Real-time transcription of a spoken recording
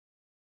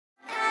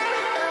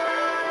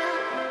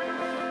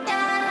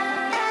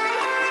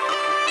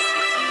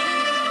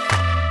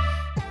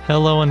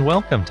Hello and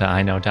welcome to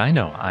I Know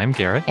Dino. I'm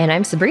Garrett. And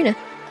I'm Sabrina.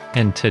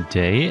 And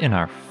today, in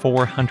our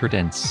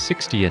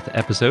 460th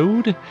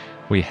episode,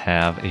 we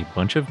have a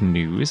bunch of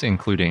news,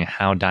 including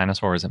how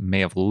dinosaurs may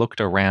have looked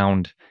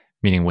around,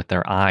 meaning with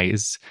their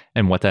eyes,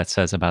 and what that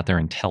says about their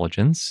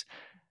intelligence.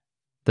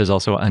 There's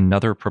also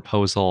another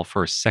proposal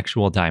for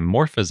sexual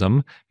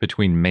dimorphism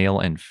between male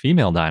and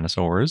female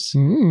dinosaurs.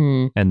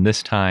 And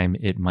this time,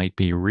 it might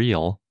be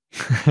real.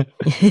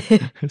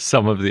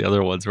 Some of the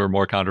other ones were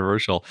more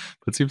controversial,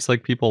 but it seems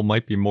like people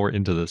might be more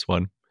into this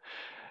one.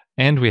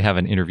 And we have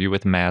an interview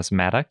with Maz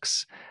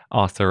Maddox,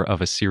 author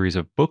of a series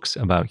of books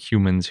about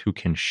humans who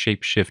can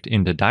shapeshift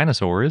into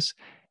dinosaurs.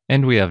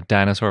 And we have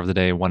Dinosaur of the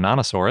Day,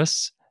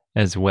 Wannanosaurus,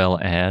 as well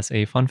as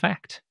a fun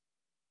fact.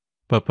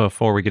 But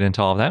before we get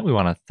into all of that, we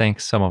want to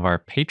thank some of our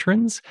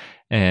patrons.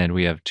 And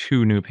we have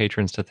two new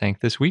patrons to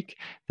thank this week.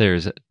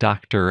 There's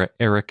Dr.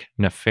 Eric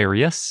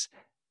Nefarious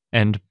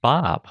and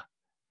Bob.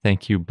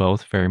 Thank you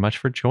both very much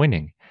for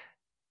joining.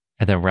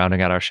 And then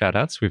rounding out our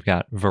shout-outs, we've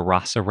got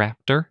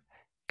Velociraptor,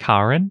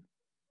 Karen,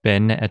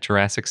 Ben at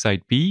Jurassic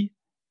Site B,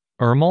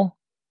 Ermel,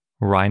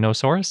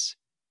 Rhinosaurus,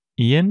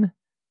 Ian,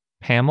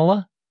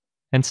 Pamela,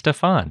 and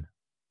Stefan.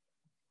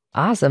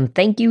 Awesome.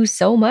 Thank you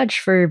so much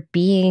for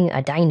being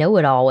a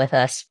Dino-It-All with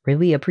us.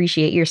 Really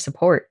appreciate your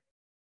support.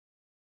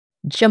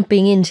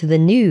 Jumping into the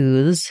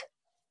news,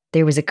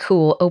 there was a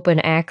cool open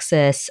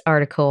access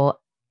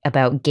article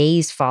about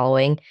gaze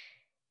following.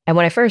 And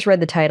when I first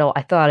read the title,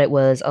 I thought it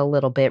was a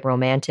little bit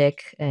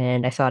romantic,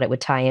 and I thought it would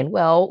tie in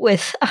well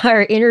with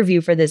our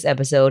interview for this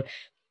episode.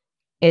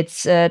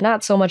 It's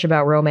not so much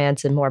about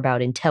romance and more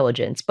about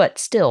intelligence, but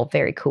still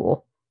very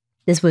cool.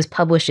 This was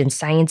published in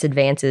Science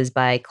Advances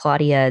by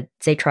Claudia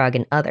Zeitrag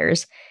and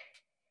others.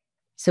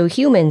 So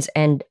humans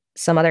and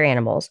some other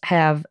animals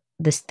have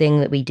this thing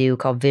that we do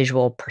called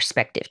visual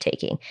perspective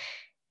taking.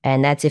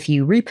 And that's if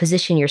you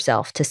reposition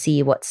yourself to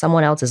see what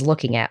someone else is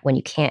looking at when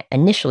you can't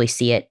initially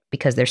see it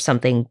because there's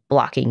something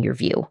blocking your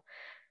view.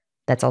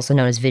 That's also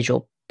known as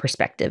visual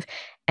perspective.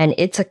 And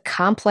it's a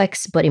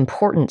complex but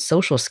important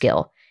social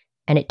skill.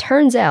 And it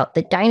turns out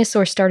that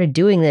dinosaurs started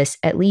doing this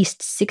at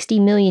least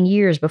 60 million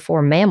years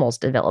before mammals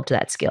developed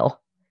that skill.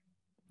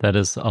 That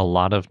is a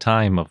lot of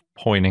time of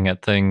pointing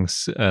at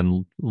things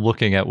and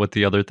looking at what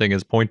the other thing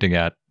is pointing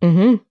at.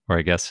 Mm-hmm. Or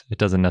I guess it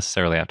doesn't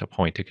necessarily have to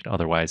point. It could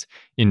otherwise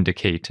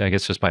indicate, I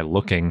guess, just by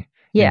looking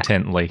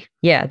intently.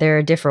 Yeah, there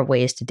are different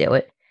ways to do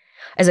it.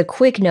 As a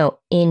quick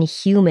note, in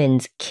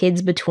humans,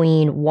 kids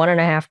between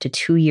 1.5 to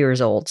 2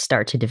 years old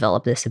start to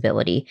develop this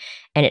ability,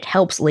 and it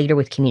helps later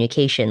with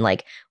communication,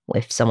 like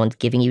if someone's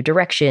giving you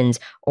directions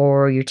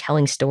or you're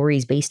telling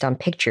stories based on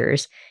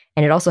pictures.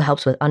 And it also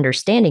helps with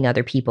understanding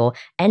other people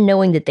and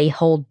knowing that they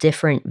hold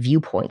different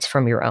viewpoints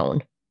from your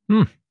own.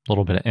 A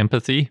little bit of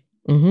empathy.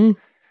 Mm-hmm.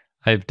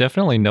 I've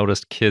definitely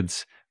noticed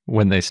kids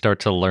when they start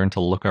to learn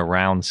to look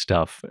around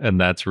stuff, and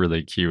that's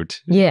really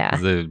cute. Yeah.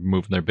 They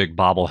move their big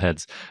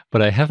bobbleheads.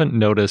 But I haven't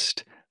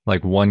noticed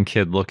like one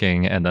kid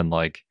looking and then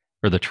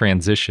or the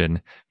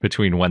transition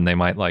between when they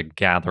might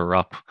gather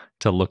up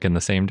to look in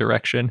the same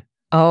direction.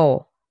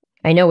 Oh,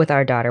 I know with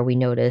our daughter, we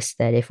notice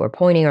that if we're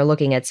pointing or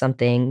looking at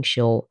something,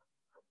 she'll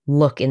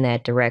look in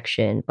that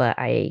direction. But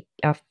I,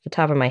 off the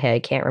top of my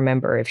head, can't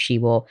remember if she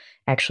will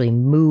actually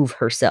move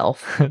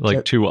herself.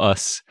 to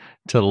us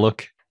to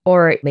look.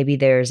 Or maybe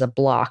there's a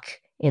block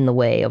in the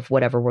way of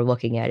whatever we're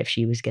looking at if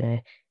she was going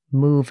to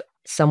move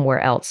somewhere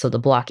else so the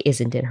block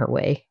isn't in her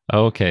way.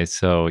 Okay,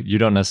 so you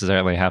don't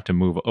necessarily have to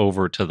move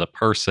over to the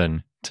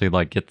person to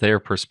get their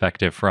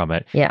perspective from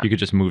it. Yeah. You could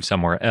just move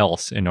somewhere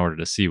else in order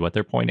to see what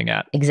they're pointing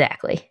at.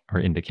 Exactly. Or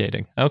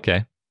indicating.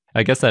 Okay.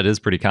 I guess that is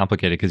pretty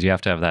complicated because you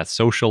have to have that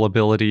social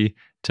ability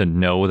to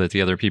know that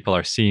the other people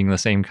are seeing the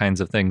same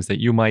kinds of things that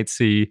you might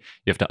see.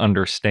 You have to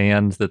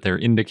understand that they're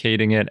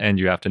indicating it, and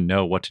you have to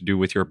know what to do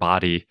with your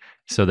body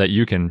so that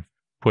you can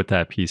put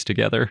that piece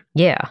together.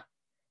 Yeah.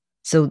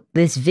 So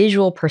this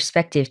visual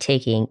perspective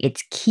taking,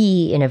 it's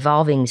key in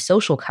evolving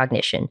social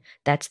cognition.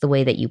 That's the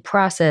way that you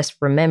process,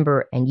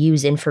 remember, and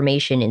use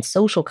information in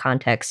social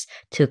contexts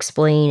to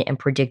explain and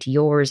predict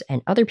yours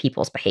and other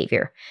people's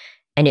behavior.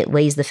 And it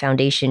lays the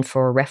foundation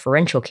for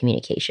referential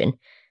communication.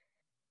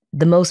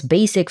 The most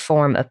basic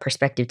form of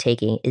perspective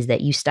taking is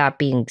that you stop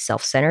being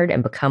self-centered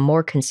and become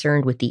more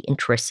concerned with the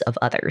interests of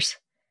others.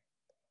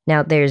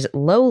 Now, there's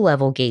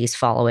low-level gaze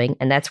following,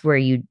 and that's where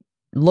you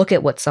look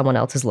at what someone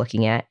else is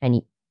looking at,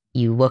 and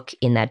you look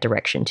in that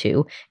direction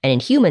too. And in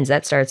humans,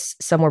 that starts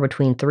somewhere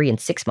between 3 and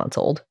 6 months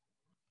old.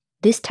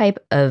 This type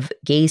of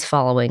gaze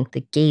following,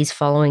 the gaze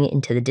following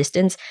into the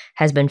distance,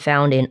 has been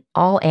found in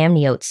all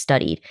amniotes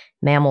studied,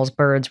 mammals,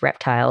 birds,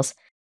 reptiles.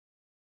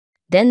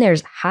 Then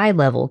there's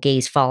high-level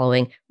gaze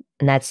following,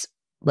 and that's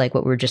like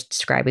what we were just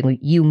describing.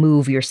 You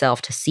move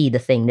yourself to see the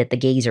thing that the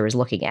gazer is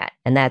looking at,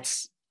 and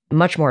that's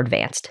much more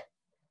advanced.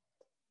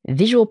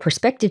 Visual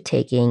perspective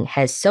taking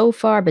has so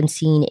far been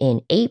seen in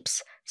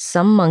apes,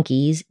 some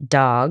monkeys,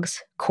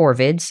 dogs,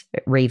 corvids,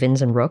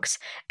 ravens and rooks,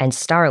 and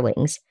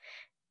starlings,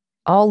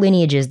 all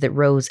lineages that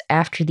rose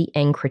after the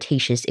end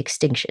Cretaceous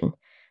extinction.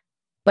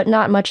 But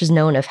not much is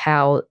known of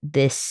how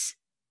this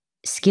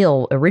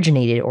skill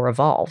originated or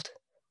evolved.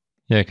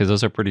 Yeah, because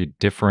those are pretty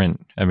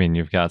different. I mean,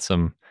 you've got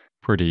some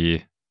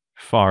pretty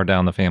far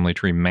down the family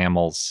tree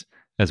mammals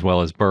as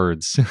well as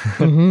birds.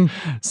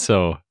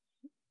 So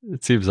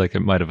it seems like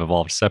it might have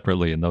evolved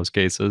separately in those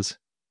cases.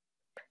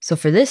 So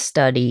for this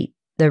study,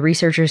 the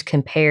researchers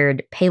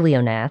compared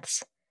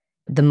paleognaths,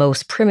 the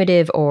most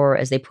primitive, or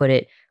as they put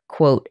it,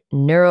 quote,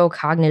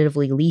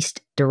 neurocognitively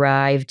least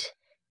derived,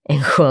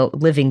 end quote,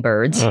 living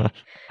birds.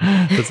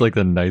 That's like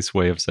the nice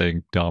way of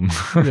saying dumb.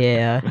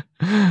 Yeah.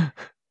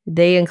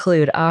 They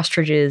include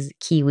ostriches,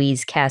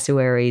 kiwis,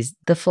 cassowaries,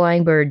 the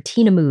flying bird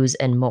tinamous,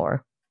 and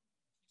more.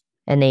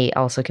 And they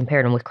also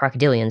compared them with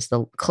crocodilians,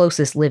 the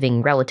closest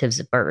living relatives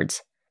of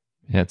birds.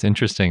 Yeah, it's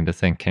interesting to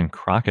think, can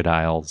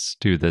crocodiles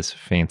do this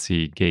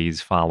fancy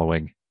gaze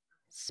following?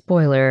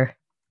 Spoiler,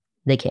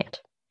 they can't.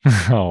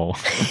 Oh.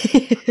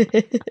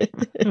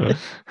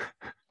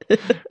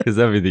 Because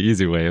that'd be the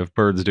easy way. If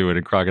birds do it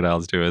and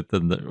crocodiles do it,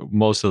 then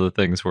most of the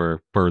things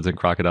where birds and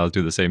crocodiles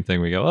do the same thing,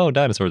 we go, oh,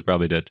 dinosaurs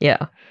probably did.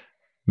 Yeah.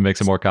 It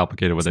makes it more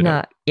complicated when they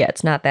don't. Yeah,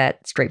 it's not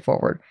that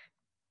straightforward.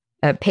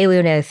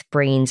 Paleognath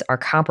brains are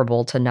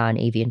comparable to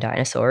non-avian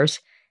dinosaurs.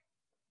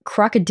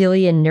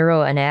 Crocodilian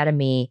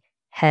neuroanatomy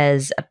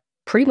has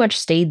pretty much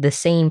stayed the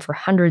same for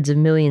hundreds of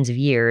millions of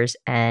years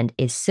and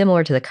is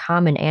similar to the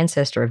common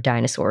ancestor of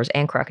dinosaurs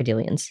and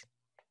crocodilians.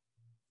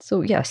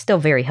 So yeah, still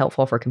very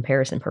helpful for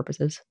comparison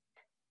purposes.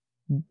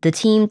 The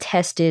team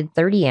tested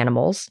 30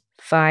 animals,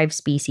 5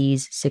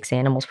 species, 6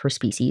 animals per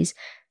species.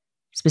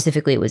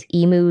 Specifically, it was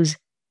emus,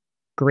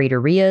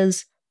 greater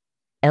rheas,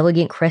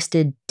 elegant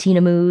crested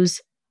tinamous,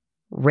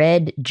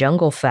 red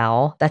jungle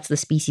fowl. That's the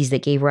species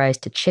that gave rise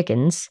to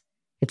chickens.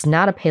 It's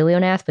not a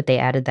paleognath, but they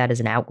added that as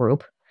an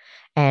outgroup.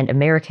 And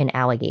American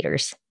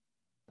alligators.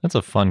 That's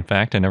a fun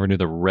fact. I never knew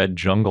the red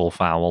jungle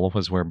fowl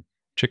was where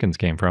chickens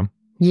came from.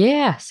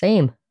 Yeah,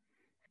 same.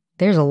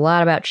 There's a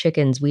lot about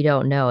chickens we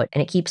don't know,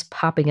 and it keeps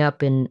popping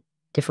up in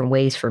different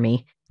ways for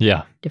me.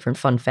 Yeah. Different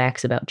fun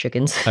facts about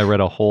chickens. I read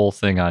a whole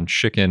thing on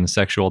chicken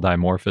sexual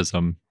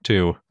dimorphism,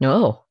 too.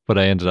 Oh. But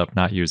I ended up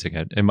not using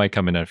it. It might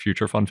come in a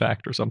future fun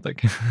fact or something.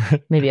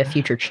 Maybe a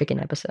future chicken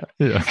episode.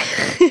 Yeah,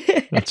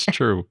 that's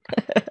true.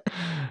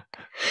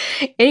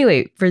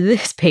 Anyway, for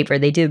this paper,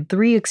 they did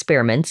 3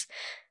 experiments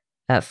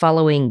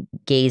following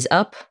gaze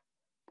up,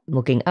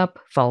 looking up,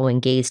 following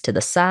gaze to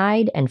the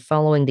side, and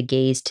following the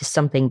gaze to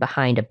something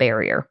behind a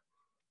barrier.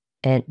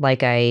 And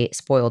like I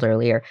spoiled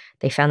earlier,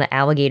 they found that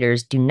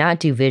alligators do not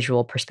do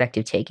visual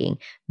perspective taking,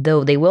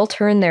 though they will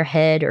turn their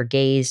head or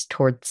gaze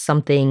toward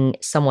something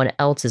someone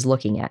else is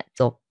looking at.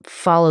 They'll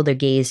follow their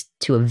gaze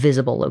to a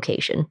visible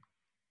location.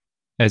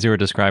 As you were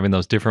describing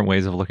those different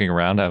ways of looking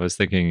around, I was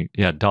thinking,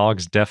 yeah,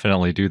 dogs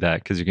definitely do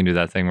that because you can do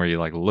that thing where you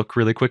like look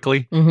really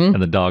quickly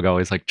and the dog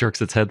always like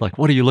jerks its head like,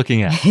 what are you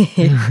looking at?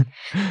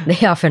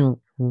 They often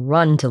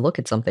run to look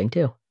at something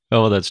too.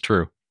 Oh, that's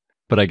true.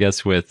 But I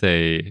guess with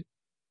a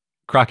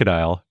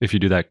crocodile, if you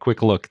do that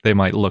quick look, they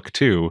might look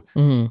too.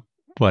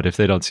 But if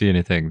they don't see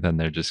anything, then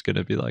they're just going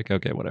to be like,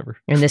 okay, whatever.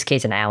 In this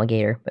case, an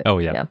alligator. But, oh,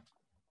 yeah.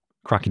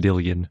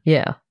 Crocodilian.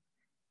 Yeah.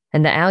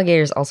 And the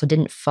alligators also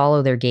didn't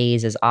follow their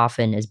gaze as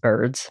often as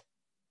birds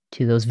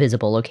to those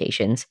visible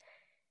locations.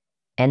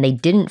 And they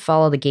didn't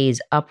follow the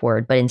gaze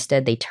upward, but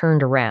instead they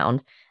turned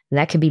around. And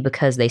that could be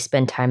because they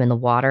spend time in the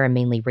water and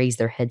mainly raise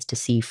their heads to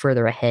see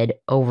further ahead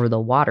over the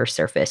water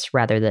surface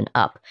rather than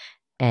up.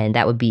 And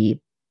that would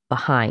be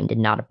behind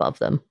and not above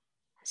them.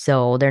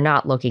 So they're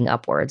not looking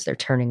upwards, they're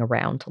turning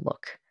around to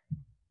look.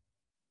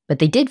 But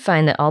they did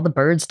find that all the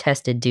birds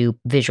tested do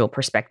visual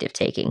perspective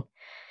taking.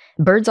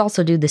 Birds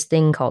also do this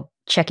thing called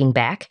checking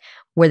back,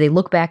 where they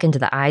look back into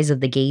the eyes of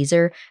the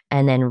gazer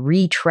and then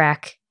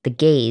retrack the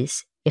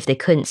gaze if they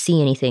couldn't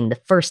see anything the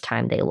first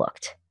time they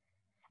looked.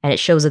 And it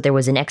shows that there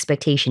was an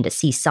expectation to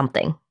see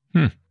something.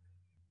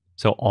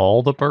 So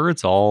all the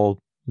birds, all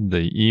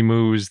the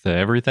emus, the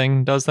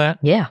everything does that?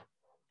 Yeah,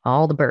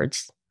 all the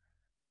birds.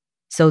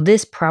 So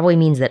this probably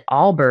means that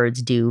all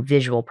birds do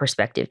visual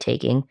perspective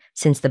taking,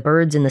 since the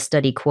birds in the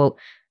study, quote,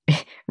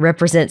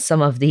 represent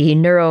some of the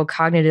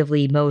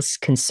neurocognitively most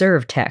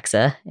conserved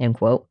taxa, end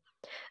quote,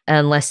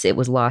 unless it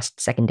was lost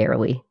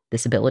secondarily,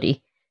 this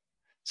ability.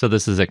 So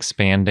this is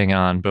expanding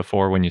on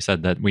before when you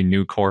said that we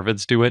knew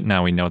corvids do it.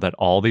 Now we know that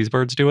all these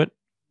birds do it?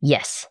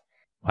 Yes.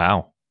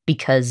 Wow.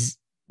 Because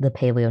the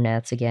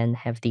paleognaths, again,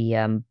 have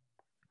the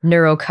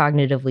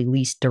neurocognitively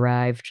least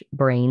derived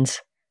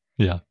brains.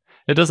 Yeah.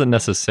 It doesn't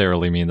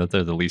necessarily mean that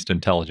they're the least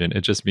intelligent.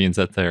 It just means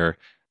that they're,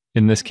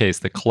 in this case,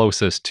 the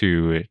closest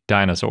to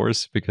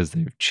dinosaurs because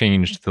they've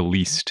changed the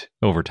least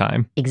over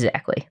time.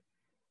 Exactly.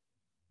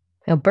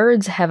 Now,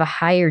 birds have a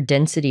higher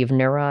density of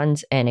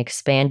neurons and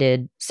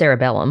expanded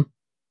cerebellum.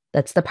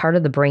 That's the part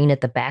of the brain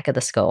at the back of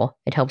the skull.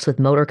 It helps with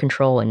motor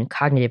control and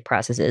cognitive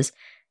processes.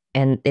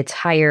 And it's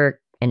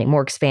higher and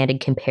more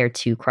expanded compared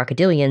to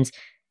crocodilians,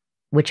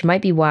 which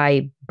might be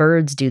why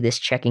birds do this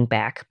checking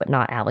back, but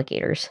not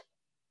alligators.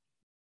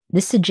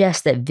 This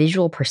suggests that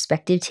visual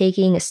perspective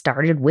taking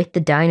started with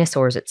the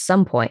dinosaurs at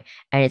some point,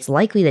 and it's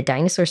likely that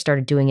dinosaurs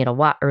started doing it a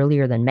lot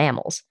earlier than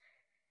mammals.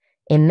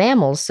 In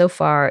mammals, so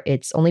far,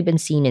 it's only been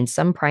seen in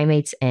some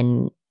primates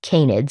and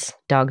canids,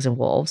 dogs and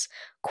wolves,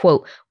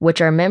 quote,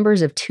 which are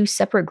members of two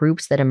separate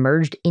groups that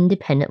emerged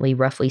independently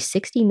roughly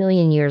 60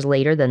 million years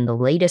later than the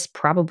latest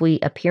probably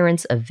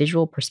appearance of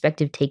visual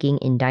perspective taking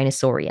in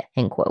Dinosauria,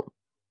 end quote.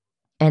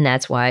 And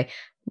that's why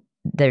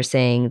they're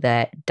saying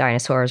that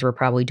dinosaurs were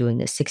probably doing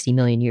this 60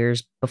 million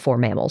years before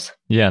mammals.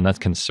 Yeah, and that's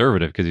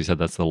conservative because you said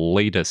that's the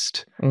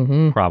latest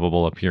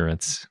probable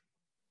appearance.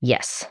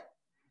 Yes.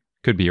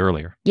 Could be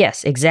earlier.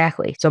 Yes,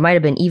 exactly. So it might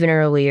have been even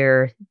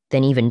earlier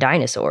than even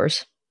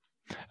dinosaurs.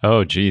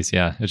 Oh, geez,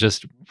 yeah. It's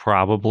just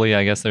probably,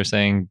 I guess they're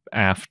saying,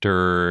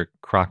 after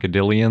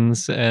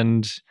crocodilians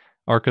and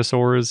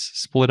archosaurs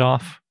split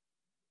off.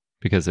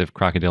 Because if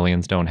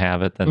crocodilians don't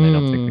have it, then they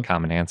don't think the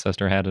common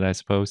ancestor had it, I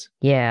suppose.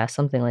 Yeah,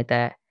 something like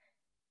that.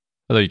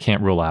 Although you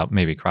can't rule out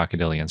maybe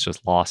crocodilians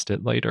just lost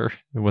it later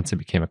once it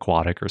became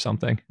aquatic or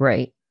something.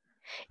 Right.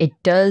 It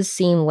does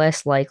seem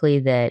less likely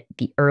that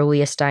the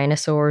earliest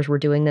dinosaurs were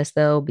doing this,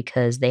 though,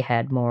 because they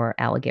had more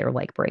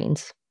alligator-like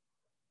brains.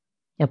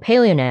 Now,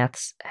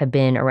 paleognathes have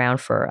been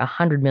around for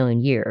 100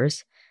 million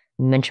years.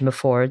 We mentioned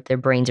before, their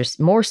brains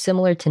are more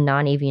similar to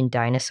non-avian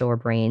dinosaur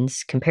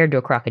brains compared to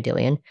a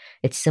crocodilian.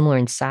 It's similar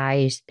in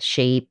size,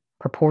 shape,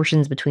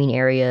 proportions between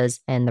areas,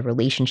 and the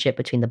relationship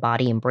between the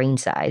body and brain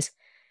size.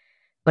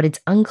 But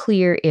it's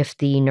unclear if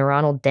the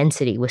neuronal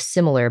density was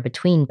similar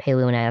between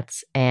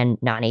paleognathes and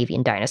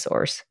non-avian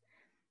dinosaurs.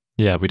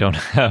 Yeah, we don't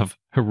have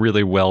a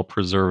really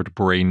well-preserved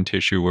brain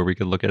tissue where we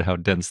could look at how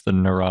dense the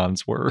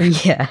neurons were.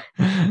 Yeah.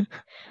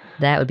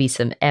 That would be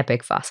some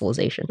epic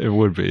fossilization. It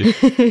would be.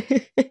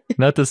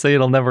 Not to say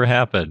it'll never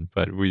happen,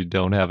 but we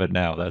don't have it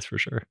now, that's for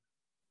sure.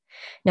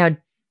 Now, it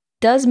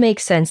does make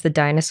sense that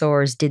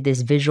dinosaurs did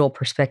this visual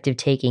perspective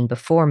taking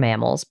before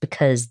mammals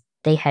because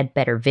they had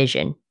better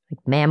vision.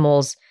 Like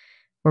mammals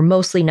were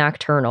mostly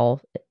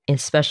nocturnal,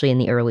 especially in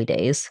the early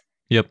days.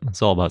 Yep,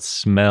 it's all about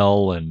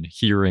smell and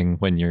hearing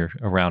when you're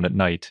around at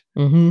night.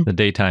 The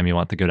daytime, you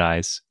want the good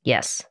eyes.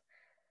 Yes.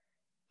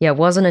 Yeah, it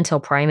wasn't until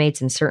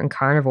primates and certain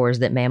carnivores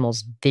that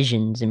mammals'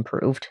 visions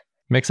improved.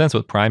 Makes sense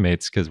with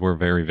primates because we're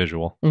very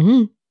visual.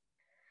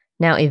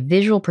 Now, if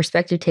visual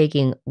perspective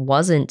taking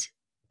wasn't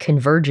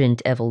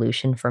convergent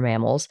evolution for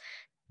mammals,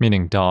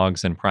 meaning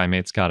dogs and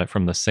primates got it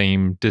from the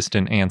same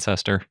distant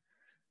ancestor.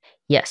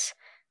 Yes.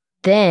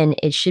 Then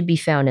it should be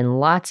found in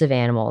lots of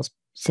animals,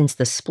 since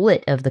the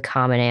split of the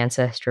common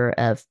ancestor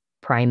of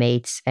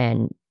primates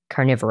and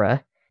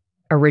carnivora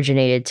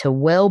originated to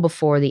well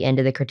before the end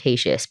of the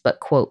Cretaceous, but,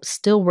 quote,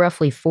 still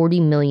roughly 40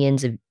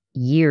 millions of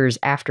years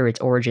after its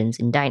origins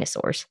in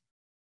dinosaurs.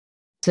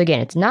 So again,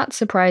 it's not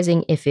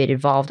surprising if it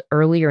evolved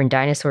earlier in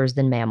dinosaurs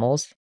than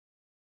mammals.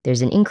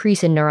 There's an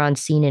increase in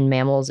neurons seen in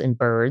mammals and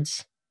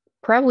birds,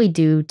 probably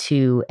due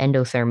to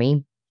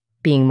endothermy,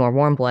 being more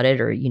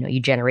warm-blooded, or, you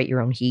generate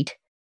your own heat.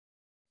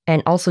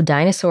 And also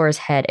dinosaurs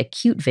had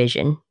acute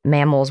vision.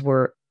 Mammals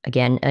were,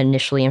 again,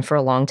 initially and for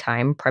a long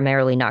time,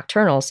 primarily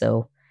nocturnal,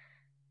 so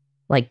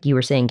like you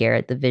were saying,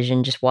 Garrett, the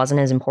vision just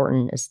wasn't as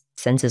important as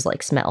senses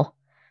like smell.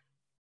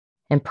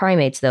 And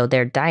primates, though,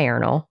 they're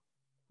diurnal.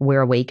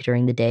 We're awake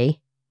during the day,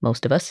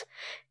 most of us,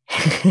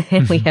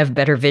 and we have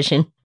better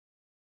vision.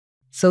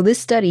 So this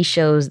study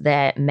shows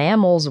that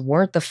mammals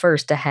weren't the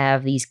first to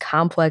have these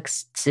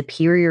complex,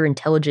 superior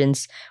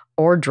intelligence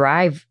or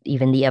drive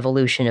even the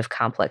evolution of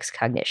complex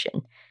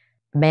cognition.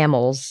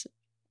 Mammals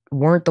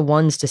weren't the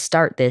ones to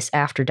start this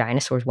after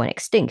dinosaurs went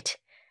extinct.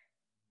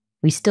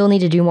 We still need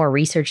to do more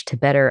research to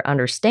better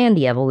understand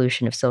the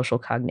evolution of social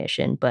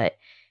cognition, but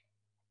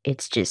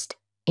it's just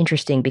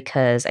interesting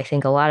because I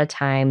think a lot of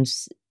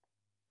times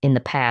in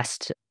the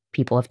past,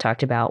 people have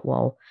talked about,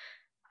 well,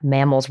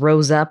 mammals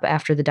rose up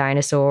after the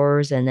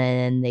dinosaurs and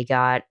then they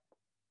got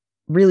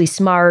really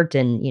smart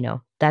and,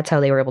 that's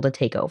how they were able to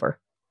take over.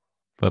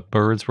 But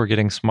birds were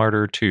getting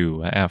smarter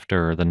too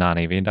after the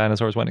non-avian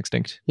dinosaurs went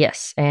extinct.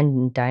 Yes,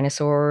 and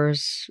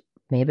dinosaurs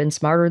may have been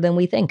smarter than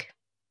we think.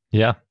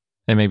 Yeah,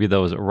 and maybe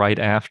those right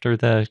after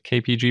the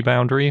KPG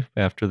boundary,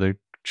 after the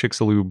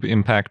Chicxulub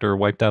impactor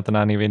wiped out the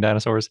non-avian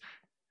dinosaurs,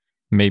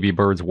 maybe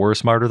birds were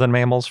smarter than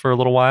mammals for a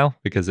little while,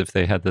 because if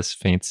they had this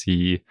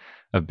fancy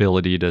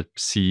ability to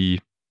see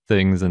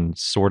things and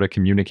sort of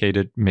communicate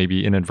it,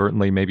 maybe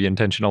inadvertently, maybe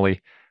intentionally,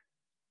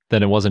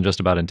 then it wasn't just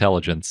about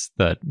intelligence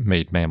that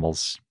made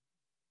mammals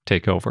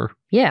take over.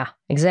 Yeah,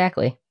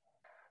 exactly.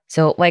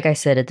 So, like I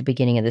said at the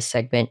beginning of this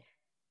segment,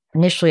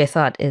 initially I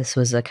thought this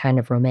was a kind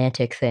of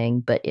romantic thing,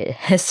 but it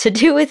has to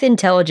do with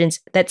intelligence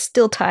that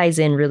still ties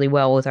in really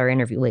well with our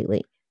interview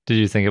lately. Did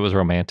you think it was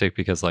romantic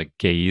because,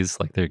 gaze,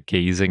 they're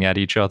gazing at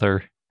each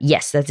other?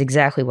 Yes, that's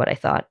exactly what I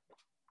thought.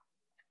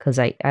 Because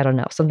I don't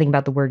know, something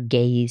about the word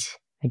gaze.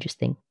 I just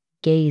think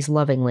gaze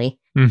lovingly.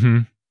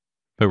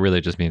 But really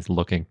it just means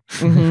looking.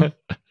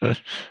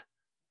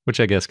 Which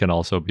I guess can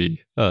also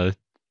be a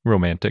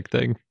romantic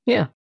thing.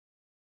 Yeah.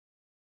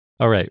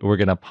 All right, we're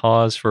going to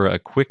pause for a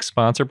quick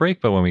sponsor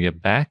break, but when we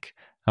get back,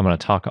 I'm going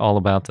to talk all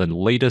about the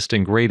latest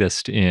and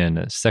greatest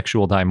in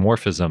sexual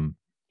dimorphism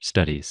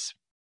studies.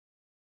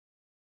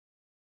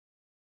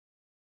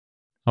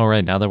 All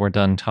right, now that we're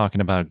done talking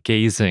about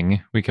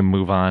gazing, we can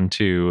move on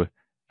to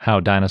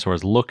how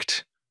dinosaurs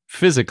looked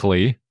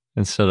physically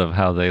instead of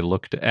how they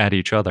looked at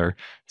each other.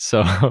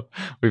 So,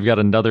 we've got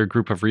another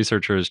group of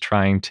researchers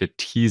trying to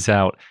tease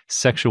out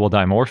sexual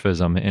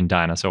dimorphism in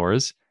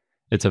dinosaurs.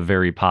 It's a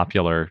very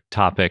popular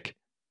topic.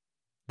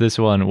 This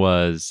one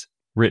was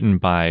written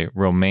by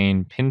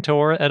Romain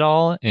Pintor et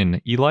al.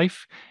 In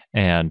eLife.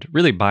 And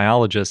really,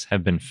 biologists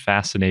have been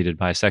fascinated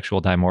by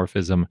sexual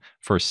dimorphism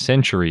for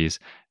centuries.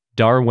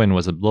 Darwin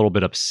was a little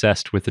bit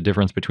obsessed with the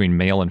difference between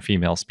male and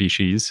female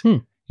species,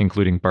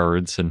 including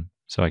birds, and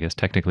so I guess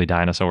technically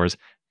dinosaurs,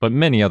 but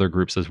many other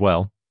groups as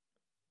well.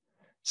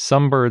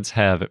 Some birds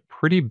have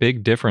pretty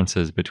big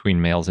differences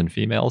between males and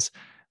females.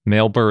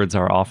 Male birds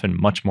are often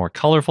much more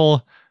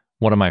colorful.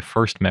 One of my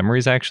first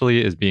memories,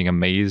 actually, is being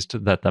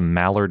amazed that the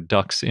mallard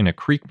ducks in a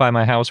creek by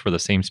my house were the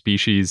same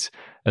species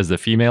as the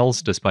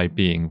females, despite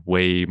being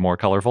way more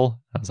colorful.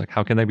 I was like,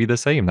 how can they be the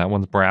same? That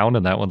one's brown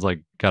and that one's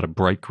like got a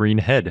bright green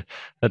head.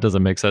 That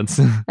doesn't make sense.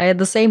 I had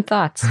the same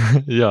thoughts.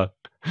 Yeah.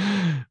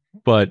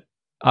 But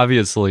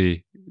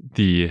obviously,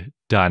 the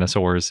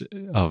dinosaurs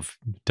of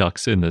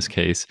ducks in this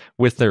case,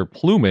 with their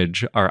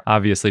plumage, are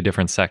obviously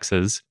different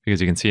sexes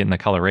because you can see it in the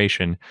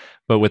coloration.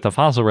 But with the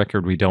fossil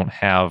record, we don't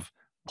have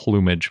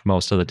plumage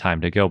most of the time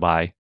to go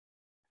by.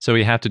 So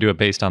we have to do it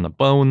based on the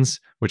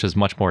bones, which is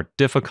much more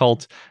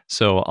difficult.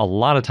 So a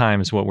lot of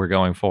times what we're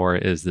going for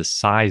is the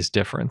size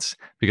difference,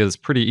 because it's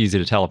pretty easy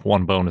to tell if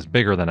one bone is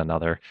bigger than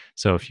another.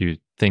 So if you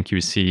think you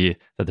see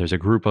that there's a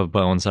group of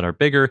bones that are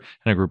bigger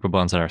and a group of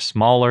bones that are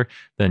smaller,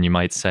 then you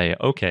might say,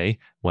 okay,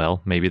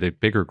 well, maybe the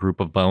bigger group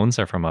of bones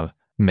are from a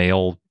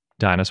male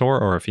dinosaur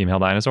or a female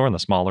dinosaur, and the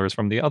smaller is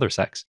from the other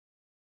sex.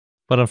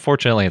 But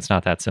unfortunately, it's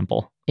not that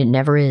simple. It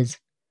never is.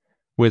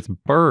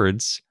 With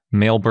birds,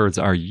 male birds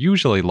are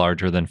usually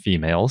larger than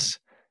females,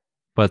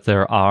 but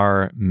there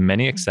are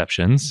many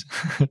exceptions.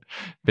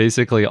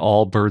 Basically,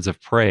 all birds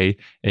of prey,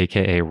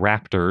 aka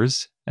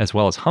raptors, as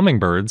well as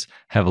hummingbirds,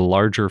 have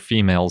larger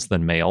females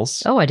than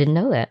males. Oh, I didn't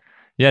know that.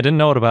 Yeah, I didn't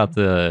know it about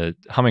the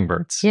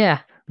hummingbirds. Yeah.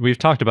 We've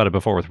talked about it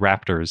before with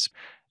raptors,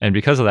 and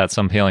because of that,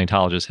 some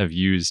paleontologists have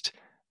used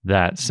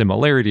that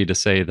similarity to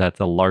say that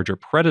the larger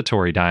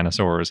predatory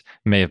dinosaurs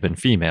may have been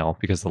female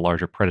because the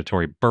larger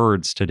predatory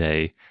birds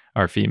today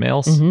are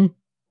females. Mm-hmm.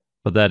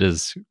 But that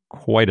is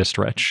quite a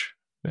stretch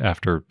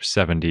after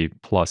 70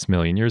 plus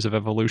million years of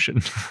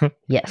evolution.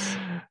 Yes.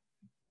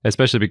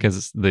 Especially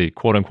because the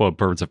quote unquote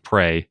birds of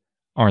prey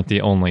aren't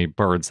the only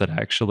birds that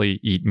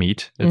actually eat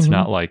meat. It's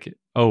not like,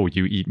 oh,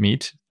 you eat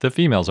meat, the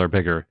females are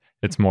bigger.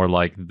 It's more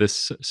like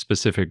this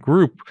specific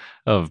group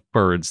of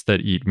birds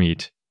that eat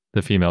meat,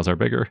 the females are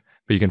bigger.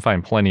 But you can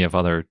find plenty of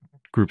other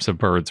groups of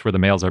birds where the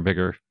males are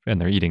bigger and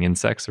they're eating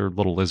insects or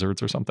little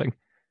lizards or something.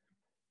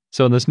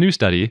 So in this new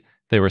study,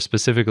 they were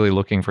specifically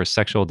looking for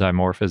sexual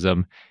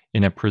dimorphism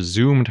in a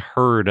presumed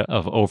herd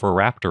of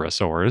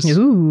Oviraptorosaurs.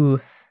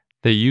 Ooh.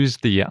 They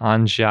used the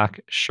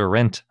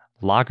Anjak-Charente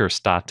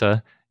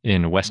Lagerstätte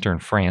in western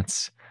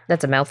France.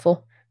 That's a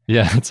mouthful.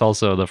 Yeah, it's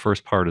also the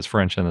first part is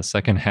French and the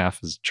second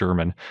half is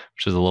German,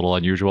 which is a little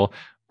unusual.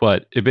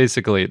 But it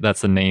basically,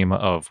 that's the name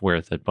of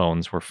where the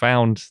bones were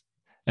found.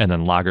 And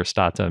then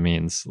Lagerstätte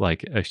means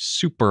like a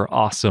super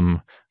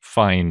awesome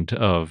find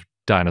of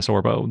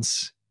dinosaur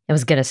bones. I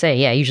was going to say,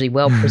 yeah, usually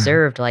well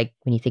preserved, like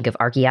when you think of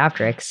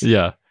Archaeopteryx.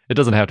 Yeah, it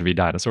doesn't have to be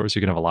dinosaurs.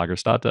 You can have a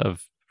Lagerstätte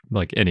of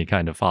like any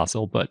kind of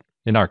fossil, but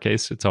in our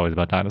case, it's always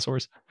about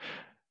dinosaurs.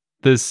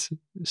 This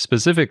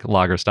specific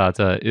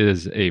Lagerstätte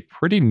is a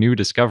pretty new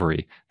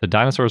discovery. The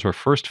dinosaurs were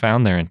first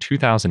found there in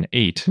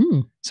 2008,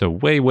 so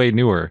way, way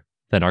newer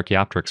than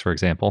Archaeopteryx, for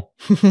example.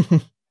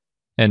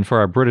 And for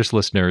our British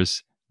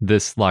listeners,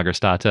 this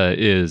Lagerstätte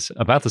is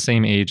about the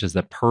same age as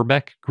the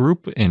Purbeck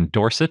group in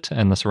Dorset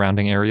and the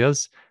surrounding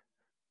areas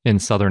in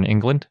southern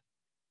England.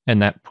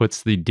 And that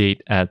puts the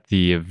date at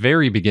the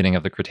very beginning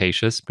of the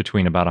Cretaceous,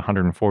 between about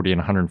 140 and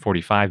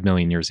 145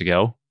 million years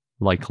ago,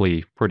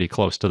 likely pretty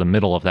close to the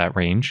middle of that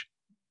range.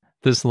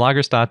 This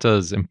Lagerstätte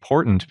is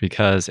important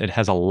because it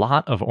has a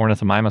lot of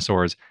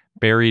ornithomimosaurs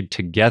buried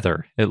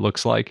together, it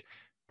looks like.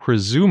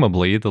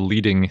 Presumably, the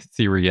leading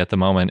theory at the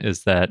moment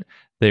is that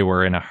they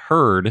were in a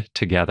herd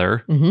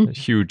together, a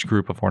huge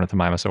group of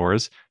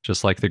ornithomimosaurs,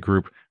 just like the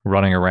group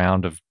running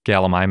around of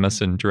Gallimimus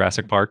in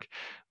Jurassic Park.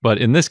 But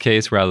in this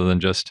case, rather than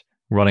just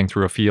running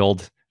through a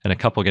field and a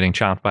couple getting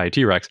chomped by a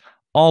T-Rex,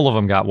 all of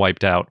them got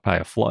wiped out by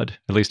a flood,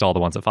 at least all the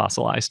ones that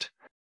fossilized.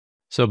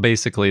 So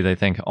basically, they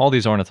think all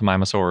these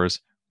ornithomimosaurs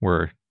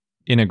were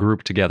in a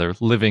group together,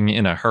 living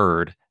in a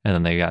herd, and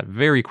then they got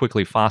very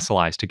quickly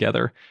fossilized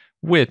together,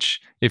 which,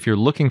 if you're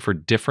looking for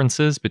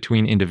differences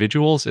between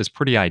individuals, is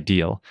pretty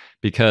ideal.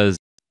 Because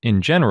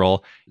in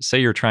general, say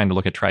you're trying to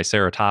look at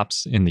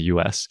Triceratops in the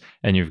US,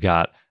 and you've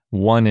got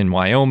one in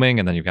Wyoming,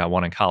 and then you've got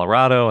one in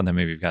Colorado, and then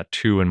maybe you've got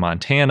two in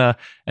Montana,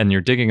 and you're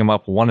digging them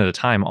up one at a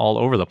time all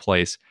over the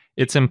place,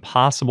 it's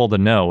impossible to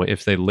know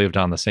if they lived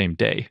on the same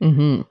day.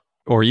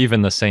 Or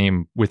even the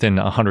same within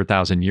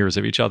 100,000 years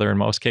of each other in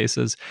most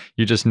cases.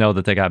 You just know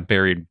that they got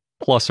buried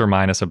plus or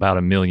minus about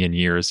 1,000,000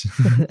 years.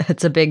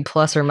 It's a big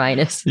plus or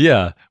minus.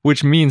 Yeah,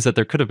 which means that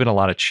there could have been a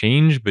lot of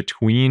change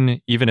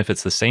between, even if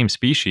it's the same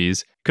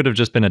species, could have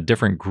just been a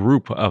different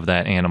group of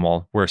that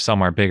animal where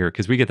some are bigger.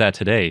 Because we get that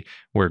today,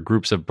 where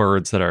groups of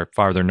birds that are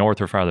farther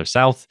north or farther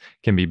south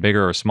can be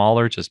bigger or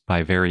smaller just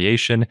by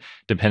variation.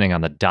 Depending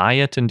on the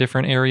diet in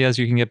different areas,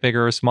 you can get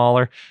bigger or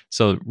smaller.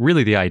 So,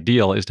 really, the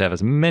ideal is to have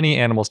as many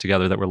animals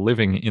together that were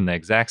living in the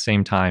exact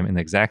same time, in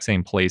the exact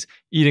same place,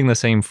 eating the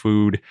same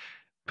food,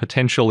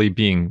 potentially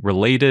being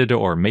related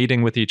or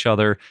mating with each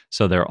other.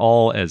 So they're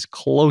all as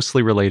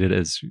closely related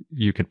as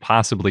you could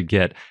possibly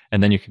get.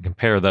 And then you can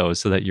compare those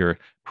so that you're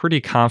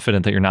pretty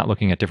confident that you're not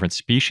looking at different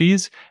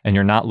species and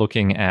you're not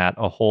looking at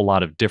a whole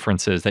lot of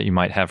differences that you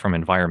might have from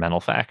environmental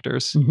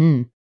factors.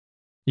 Mm-hmm.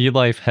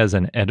 eLife has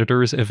an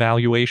editor's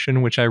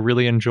evaluation, which I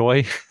really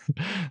enjoy.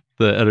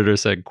 The editor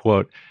said,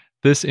 quote,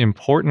 "This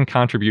important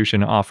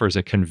contribution offers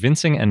a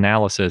convincing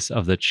analysis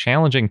of the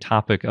challenging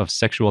topic of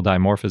sexual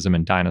dimorphism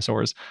in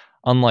dinosaurs.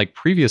 Unlike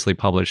previously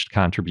published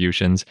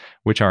contributions,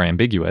 which are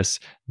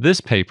ambiguous,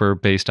 this paper,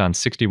 based on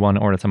 61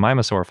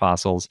 ornithomimosaur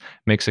fossils,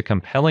 makes a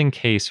compelling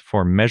case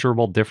for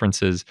measurable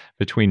differences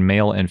between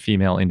male and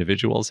female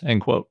individuals."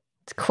 End quote.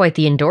 It's quite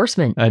the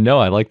endorsement. I know,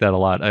 I like that a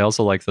lot. I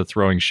also like the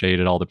throwing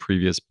shade at all the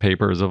previous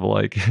papers of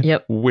like,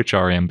 Yep. which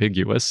are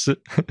ambiguous.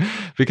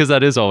 Because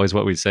that is always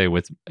what we say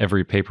with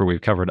every paper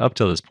we've covered up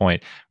to this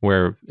point,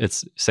 where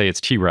it's, say it's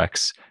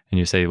T-Rex, and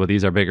you say, well,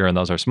 these are bigger and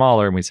those are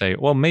smaller. And we say,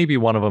 well, maybe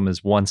one of them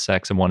is one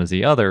sex and one is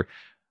the other.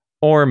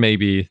 Or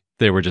maybe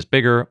they were just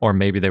bigger, or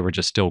maybe they were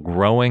just still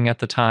growing at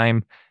the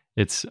time.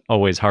 It's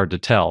always hard to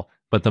tell.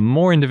 But the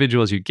more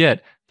individuals you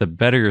get, the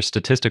better your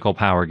statistical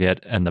power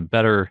get, and the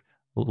better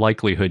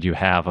likelihood you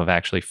have of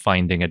actually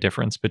finding a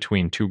difference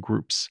between two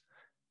groups.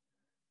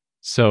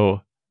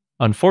 So,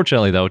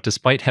 unfortunately, though,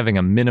 despite having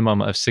a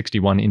minimum of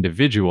 61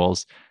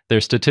 individuals,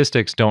 their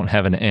statistics don't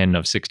have an N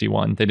of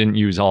 61. They didn't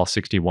use all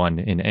 61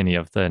 in any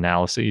of the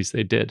analyses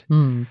they did.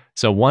 Mm.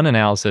 So, one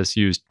analysis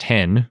used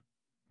 10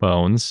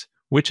 bones,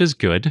 which is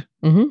good,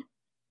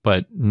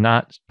 but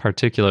not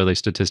particularly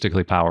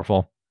statistically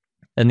powerful.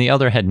 And the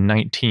other had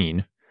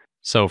 19.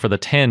 So, for the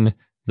 10,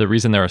 the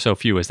reason there are so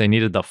few is they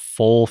needed the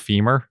full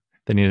femur.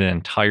 They need an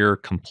entire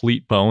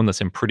complete bone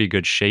that's in pretty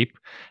good shape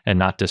and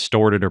not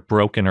distorted or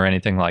broken or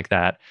anything like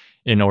that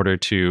in order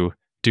to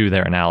do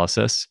their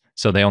analysis.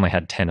 So they only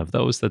had 10 of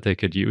those that they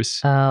could use.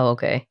 Oh,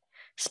 okay.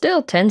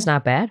 Still, 10's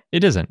not bad.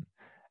 It isn't.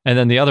 And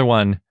then the other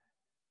one,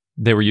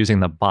 they were using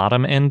the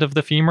bottom end of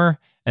the femur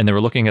and they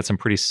were looking at some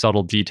pretty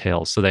subtle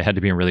details. So they had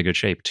to be in really good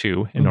shape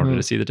too in order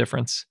to see the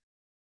difference.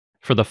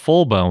 For the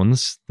full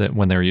bones, that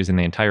when they were using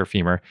the entire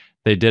femur,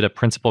 they did a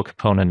principal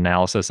component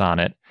analysis on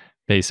it,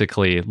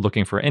 basically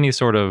looking for any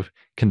sort of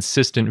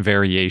consistent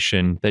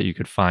variation that you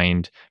could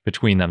find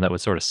between them that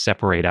would sort of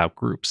separate out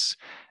groups.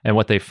 And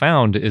what they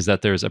found is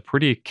that there's a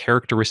pretty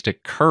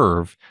characteristic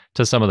curve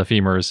to some of the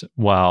femurs,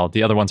 while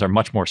the other ones are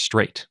much more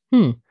straight.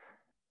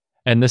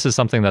 And this is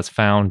something that's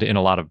found in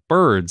a lot of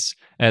birds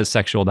as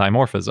sexual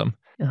dimorphism.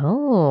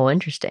 Oh,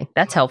 interesting.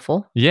 That's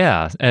helpful.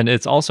 Yeah, and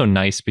it's also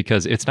nice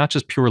because it's not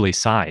just purely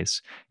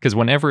size. Because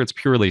whenever it's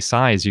purely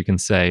size, you can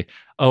say,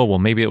 oh, well,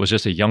 maybe it was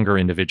just a younger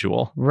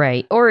individual.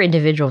 Right. Or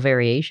individual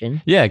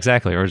variation. Yeah,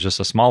 exactly. Or just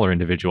a smaller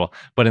individual.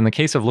 But in the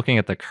case of looking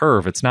at the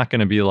curve, it's not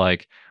going to be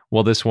like,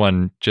 well, this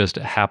one just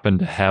happened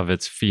to have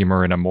its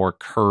femur in a more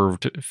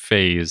curved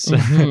phase.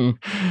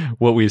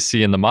 What we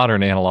see in the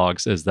modern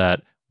analogs is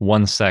that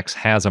one sex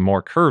has a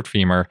more curved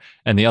femur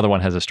and the other one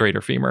has a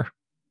straighter femur.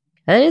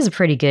 That is a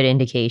pretty good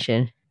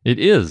indication. It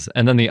is.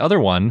 And then the other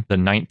one, the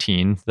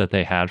 19 that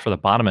they had for the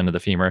bottom end of the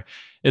femur,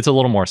 it's a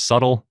little more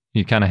subtle.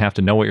 You kind of have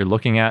to know what you're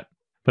looking at,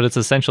 but it's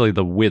essentially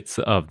the width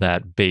of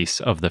that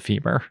base of the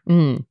femur.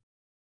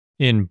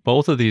 In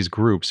both of these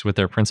groups with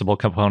their principal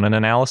component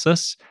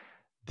analysis,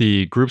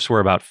 the groups were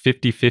about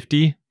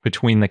 50-50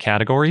 between the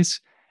categories,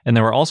 and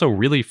they were also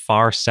really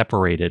far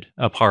separated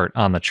apart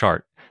on the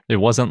chart. It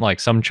wasn't like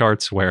some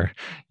charts where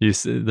you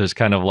see, there's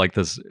kind of like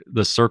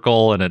the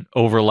circle and it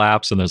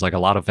overlaps and there's like a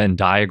lot of Venn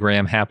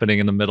diagram happening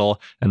in the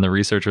middle. And the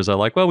researchers are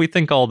like, well, we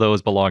think all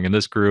those belong in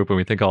this group and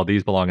we think all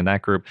these belong in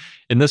that group.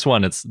 In this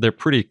one, they're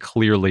pretty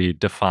clearly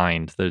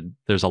defined.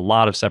 There's a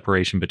lot of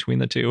separation between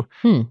the two.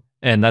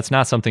 And that's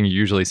not something you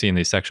usually see in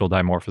these sexual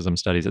dimorphism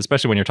studies,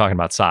 especially when you're talking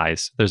about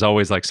size. There's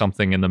always like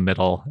something in the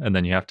middle and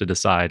then you have to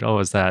decide, oh,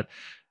 is that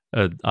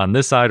on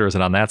this side or is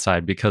it on that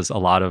side? Because a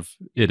lot of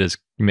it is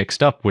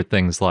mixed up with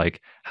things like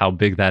how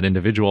big that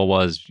individual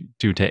was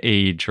due to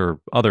age or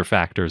other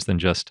factors than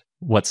just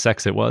what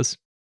sex it was.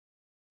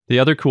 The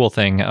other cool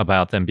thing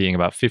about them being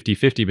about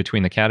 50-50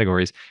 between the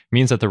categories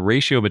means that the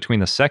ratio between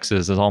the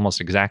sexes is almost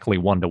exactly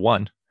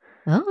 1-to-1.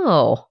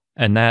 Oh.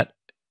 And that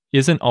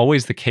isn't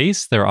always the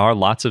case. There are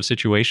lots of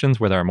situations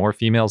where there are more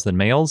females than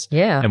males.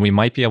 Yeah. And we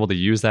might be able to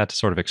use that to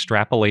sort of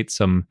extrapolate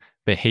some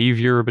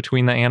behavior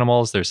between the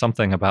animals. There's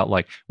something about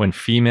like when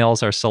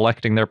females are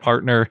selecting their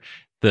partner,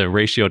 the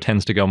ratio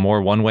tends to go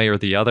more one way or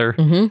the other.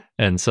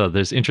 And so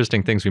there's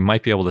interesting things we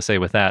might be able to say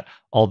with that.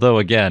 Although,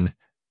 again,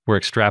 we're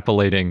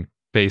extrapolating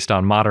based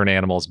on modern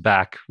animals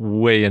back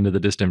way into the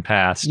distant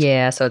past.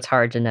 Yeah, so it's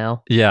hard to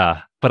know.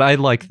 Yeah, but I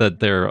like that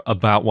they're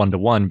about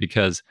 1-to-1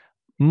 because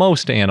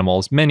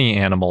many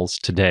animals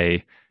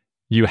today,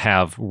 you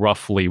have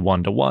roughly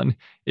 1-to-1.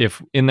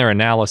 If in their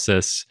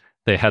analysis,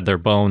 they had their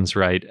bones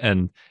right,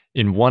 and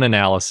in one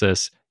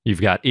analysis,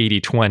 you've got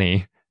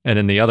 80-20, and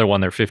in the other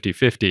one, they're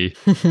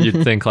 50-50,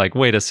 you'd think like,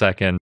 wait a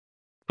second.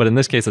 But in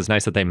this case, it's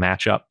nice that they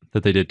match up,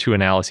 that they did two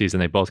analyses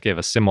and they both gave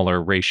a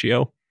similar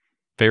ratio.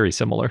 Very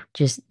similar.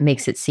 Just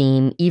makes it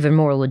seem even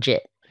more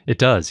legit. It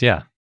does,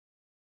 yeah.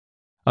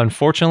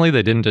 Unfortunately,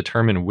 they didn't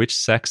determine which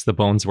sex the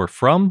bones were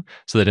from,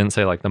 so they didn't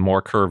say like the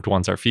more curved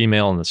ones are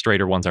female and the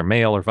straighter ones are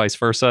male or vice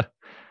versa.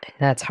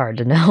 That's hard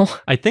to know.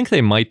 I think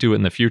they might do it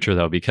in the future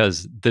though,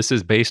 because this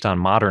is based on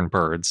modern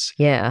birds.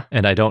 Yeah.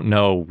 And I don't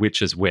know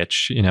which is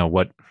which,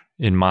 what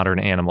in modern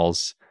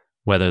animals,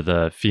 whether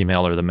the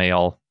female or the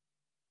male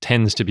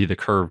tends to be the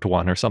curved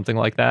one or something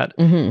like that.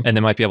 Mm-hmm. And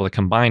they might be able to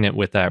combine it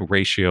with that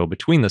ratio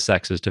between the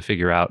sexes to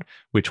figure out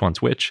which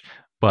one's which.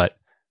 But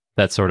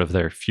that's sort of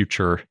their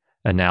future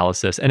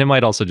analysis. And it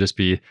might also just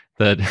be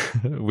that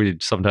we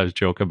sometimes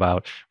joke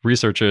about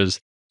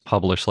researchers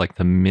publish like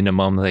the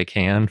minimum they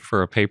can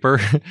for a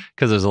paper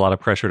because there's a lot of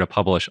pressure to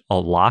publish a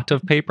lot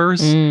of papers.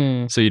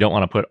 So you don't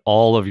want to put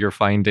all of your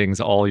findings,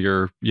 all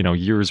your,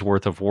 years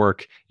worth of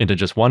work into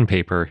just one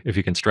paper if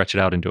you can stretch it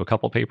out into a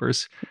couple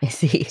papers. I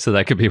see. So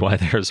that could be why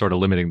they're sort of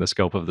limiting the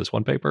scope of this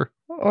one paper.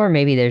 Or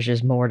maybe there's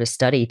just more to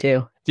study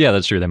too. Yeah,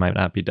 that's true. They might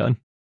not be done.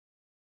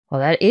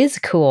 Well, that is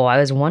cool. I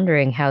was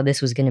wondering how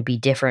this was going to be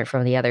different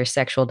from the other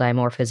sexual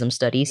dimorphism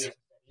studies.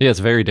 Yeah, it's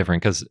very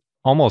different because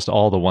almost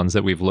all the ones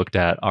that we've looked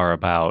at are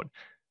about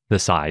the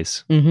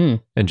size and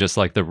just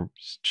like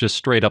just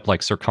straight up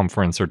like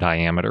circumference or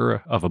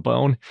diameter of a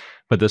bone.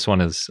 But this one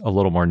is a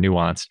little more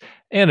nuanced.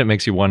 And it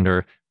makes you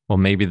wonder, well,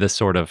 maybe this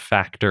sort of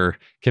factor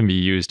can be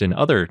used in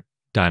other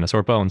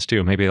dinosaur bones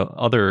too. Maybe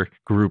other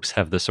groups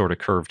have this sort of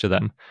curve to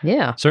them.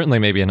 Yeah. Certainly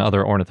maybe in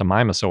other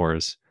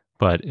ornithomimosaurs,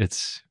 but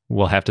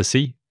we'll have to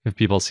see if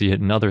people see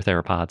it in other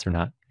theropods or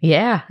not.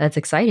 Yeah, that's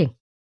exciting.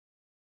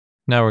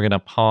 Now we're going to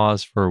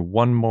pause for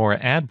one more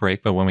ad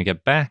break, but when we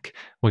get back,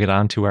 we'll get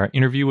on to our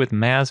interview with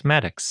Maz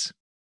Maddox.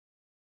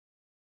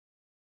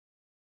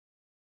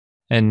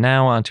 And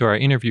now on to our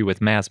interview with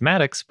Maz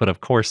Maddox, but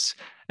of course,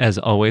 as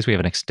always, we have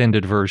an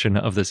extended version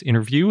of this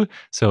interview,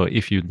 so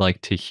if you'd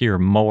like to hear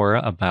more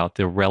about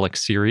the RELIC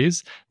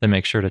series, then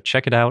make sure to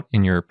check it out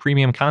in your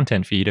premium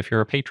content feed if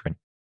you're a patron.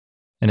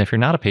 And if you're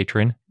not a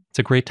patron, it's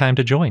a great time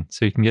to join,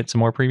 so you can get some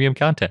more premium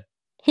content.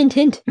 Hint,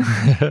 hint.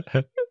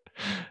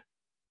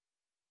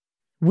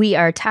 We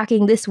are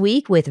talking this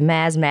week with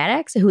Maz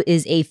Maddox, who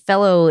is a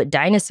fellow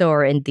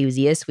dinosaur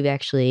enthusiast. We've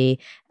actually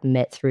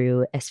met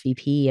through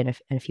SVP and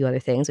a few other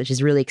things, which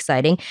is really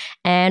exciting.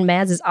 And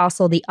Maz is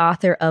also the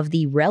author of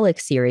the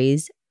RELIC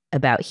series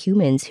about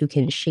humans who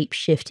can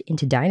shapeshift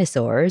into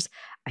dinosaurs.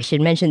 I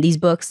should mention these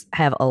books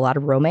have a lot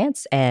of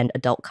romance and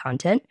adult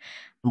content.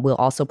 We'll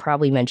also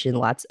probably mention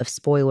lots of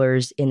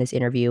spoilers in this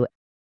interview.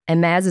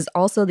 And Maz is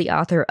also the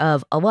author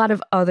of a lot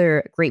of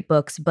other great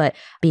books, but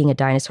being a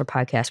dinosaur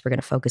podcast, we're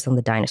going to focus on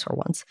the dinosaur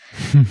ones.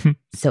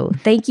 So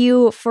thank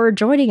you for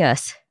joining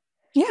us.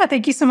 Yeah,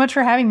 thank you so much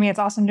for having me. It's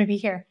awesome to be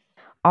here.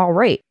 All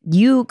right.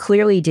 You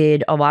clearly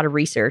did a lot of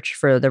research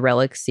for the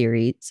RELIC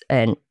series,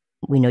 and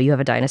we know you have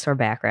a dinosaur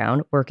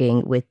background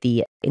working with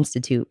the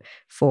Institute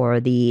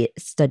for the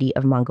Study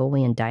of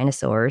Mongolian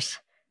Dinosaurs.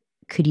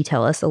 Could you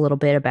tell us a little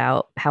bit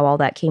about how all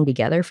that came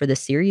together for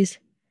this series?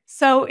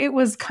 So it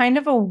was kind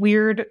of a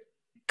weird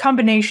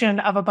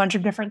combination of a bunch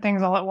of different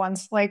things all at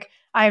once. Like,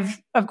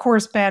 I've, of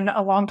course, been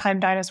a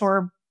longtime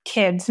dinosaur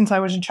kid since I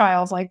was a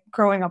child, like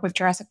growing up with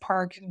Jurassic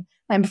Park and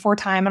Land Before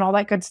Time and all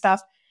that good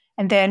stuff.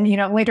 And then,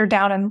 later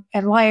down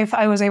in life,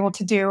 I was able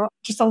to do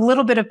just a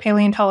little bit of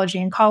paleontology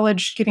in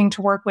college, getting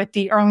to work with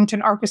the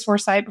Arlington Archosaur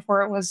site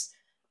before it was,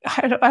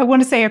 I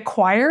want to say,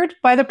 acquired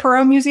by the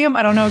Perot Museum.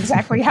 I don't know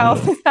exactly how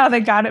they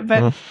got it,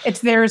 but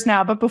it's theirs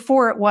now. But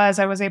before it was,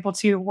 I was able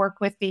to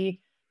work with the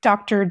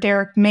Dr.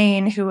 Derek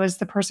Main, who was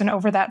the person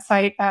over that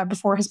site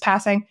before his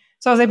passing.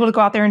 So I was able to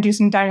go out there and do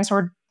some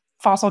dinosaur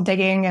fossil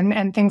digging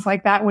and things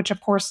like that, which of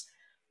course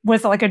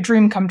was like a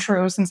dream come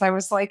true since I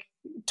was like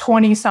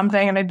 20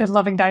 something and I'd been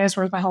loving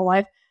dinosaurs my whole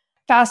life.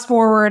 Fast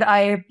forward,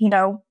 out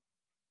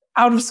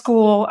of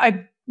school,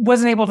 I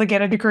wasn't able to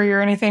get a degree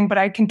or anything, but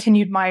I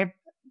continued my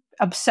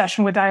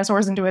obsession with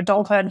dinosaurs into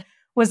adulthood,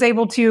 was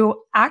able to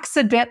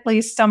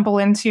accidentally stumble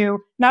into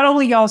not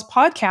only y'all's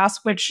podcast,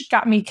 which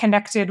got me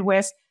connected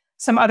with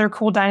some other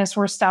cool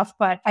dinosaur stuff,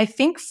 but I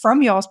think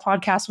from y'all's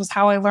podcast was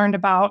how I learned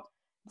about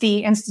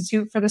the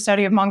Institute for the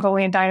Study of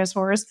Mongolian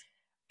Dinosaurs,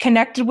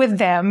 connected with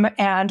them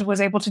and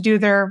was able to do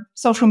their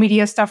social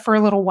media stuff for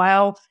a little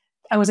while.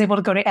 I was able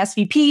to go to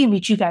SVP,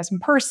 meet you guys in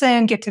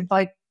person, get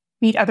to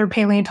meet other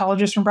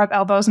paleontologists from Rep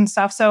Elbows and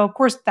stuff. So of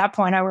course at that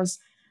point I was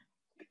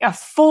a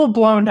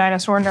full-blown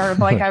dinosaur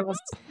nerd. I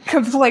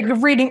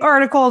was reading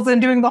articles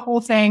and doing the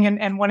whole thing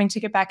and wanting to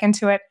get back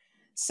into it.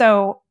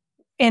 So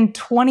in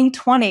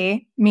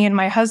 2020, me and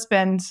my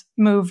husband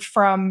moved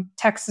from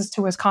Texas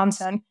to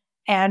Wisconsin.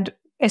 And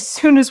as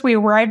soon as we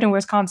arrived in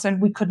Wisconsin,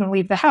 we couldn't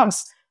leave the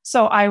house.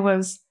 So I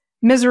was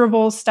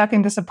miserable, stuck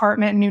in this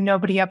apartment, knew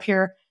nobody up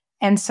here.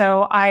 And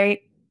so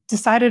I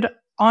decided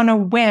on a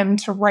whim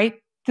to write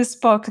this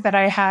book that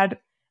I had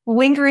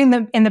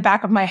lingering in the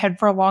back of my head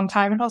for a long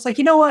time. And I was like,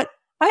 you know what?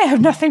 I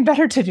have nothing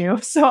better to do.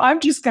 So I'm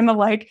just going to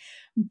like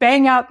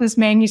bang out this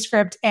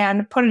manuscript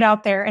and put it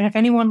out there. And if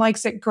anyone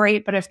likes it,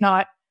 great. But if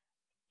not,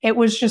 it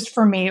was just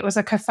for me. It was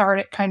a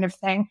cathartic kind of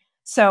thing.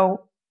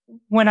 So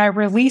when I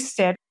released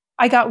it,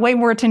 I got way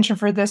more attention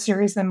for this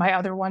series than my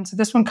other one. So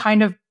this one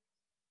kind of,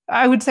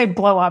 I would say,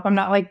 blow up. I'm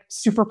not like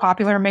super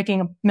popular,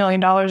 making $1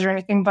 million or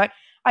anything, but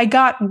I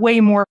got way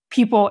more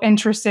people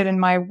interested in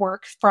my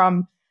work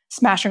from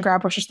Smash and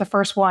Grab, which is the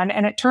first one.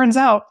 And it turns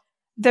out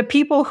the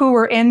people who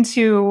were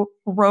into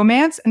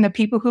romance and the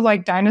people who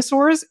like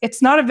dinosaurs,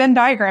 it's not a Venn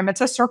diagram,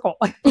 it's a circle.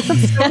 Like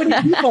so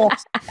many people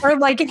are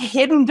like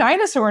hidden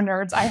dinosaur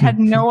nerds. I had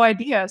no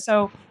idea.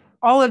 So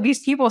all of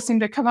these people seem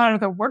to come out of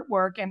the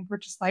woodwork and we're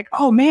just like,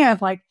 oh man,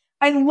 like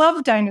I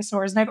love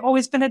dinosaurs and I've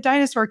always been a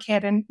dinosaur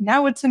kid and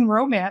now it's in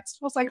romance.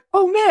 I was like,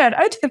 oh man,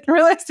 I didn't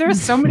realize there were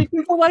so many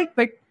people like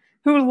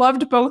who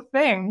loved both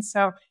things.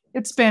 So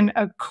it's been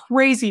a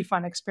crazy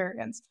fun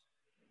experience.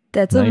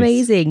 That's Nice.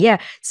 amazing.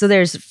 Yeah. So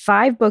there's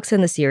 5 books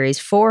in the series.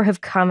 4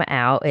 have come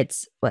out.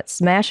 It's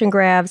Smash and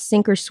Grab,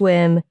 Sink or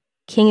Swim,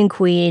 King and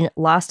Queen,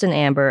 Lost and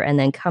Amber, and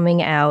then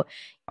coming out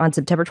on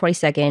September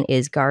 22nd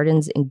is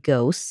Gardens and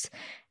Ghosts.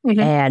 Mhm.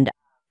 And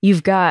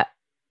you've got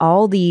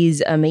all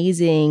these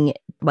amazing,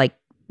 like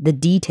the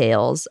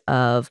details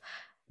of,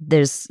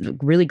 there's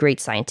really great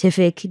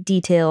scientific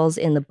details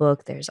in the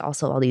book. There's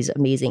also all these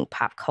amazing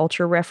pop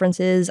culture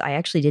references. I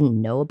actually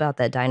didn't know about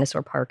that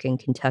dinosaur park in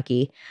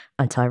Kentucky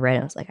until I read it.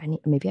 I was like,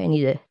 maybe I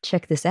need to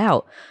check this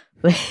out.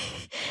 But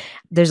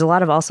there's a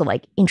lot of also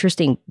like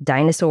interesting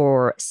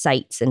dinosaur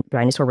sites and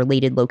dinosaur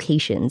related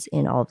locations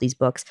in all of these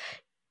books.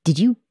 Did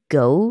you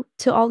go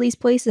to all these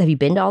places? Have you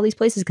been to all these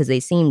places? Because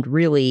they seemed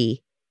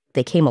really,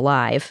 they came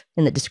alive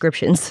in the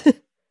descriptions.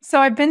 So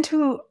I've been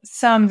to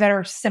some that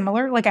are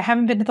similar. Like I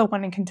haven't been to the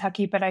one in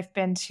Kentucky, but I've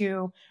been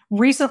to,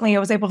 recently I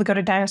was able to go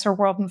to Dinosaur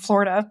World in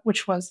Florida,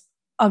 which was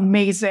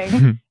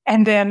amazing.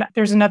 And then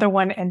there's another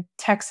one in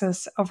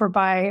Texas over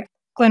by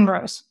Glen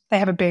Rose. They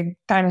have a big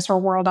dinosaur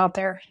world out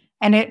there.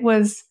 And it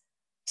was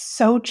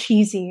so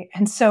cheesy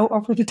and so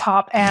over the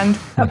top. And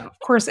of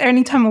course,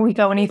 anytime we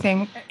go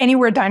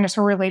anywhere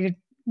dinosaur related,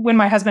 when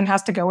my husband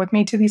has to go with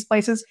me to these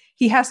places,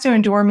 he has to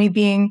endure me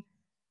being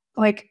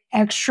like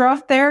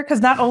extra there,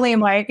 because not only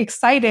am I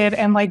excited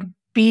and like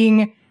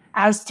being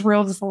as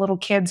thrilled as the little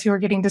kids who are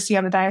getting to see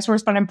all the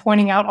dinosaurs, but I'm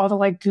pointing out all the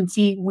like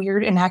goofy,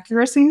 weird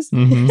inaccuracies.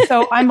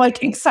 So I'm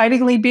like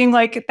excitedly being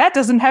like, that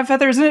doesn't have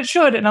feathers and it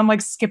should. And I'm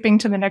like skipping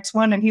to the next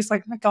one. And he's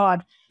like, my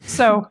God.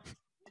 So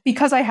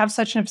because I have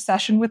such an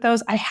obsession with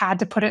those, I had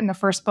to put it in the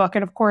first book.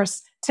 And of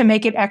course, to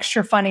make it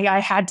extra funny, I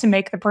had to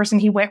make the person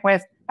he went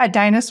with a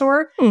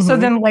dinosaur. So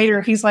then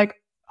later he's like,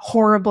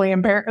 horribly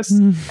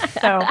embarrassed.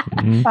 So,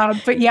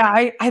 but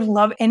yeah, I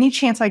love any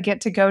chance I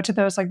get to go to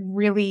those like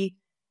really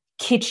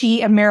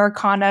kitschy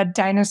Americana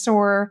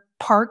dinosaur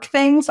park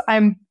things.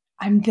 I'm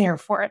there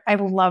for it. I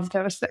love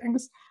those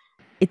things.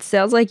 It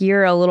sounds like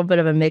you're a little bit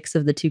of a mix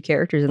of the 2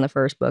 characters in the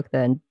first book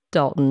then,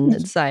 Dalton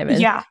and Simon.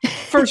 Yeah,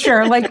 for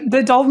sure. Like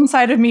the Dalton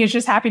side of me is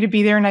just happy to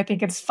be there and I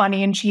think it's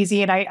funny and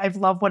cheesy and I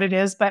love what it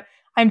is, but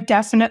I'm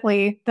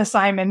definitely the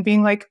Simon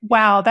being like,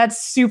 wow,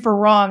 that's super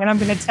wrong. And I'm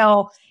going to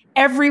tell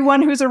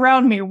everyone who's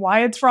around me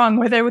why it's wrong,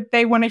 whether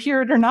they want to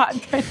hear it or not.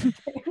 Kind of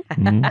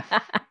thing.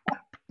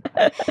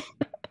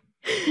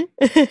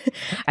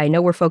 I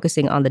know we're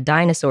focusing on the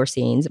dinosaur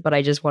scenes, but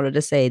I just wanted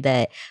to say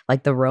that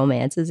like the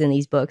romances in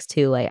these books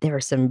too, like there are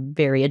some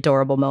very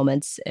adorable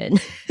moments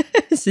and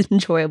it's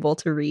enjoyable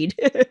to read.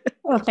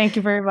 Well, thank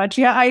you very much.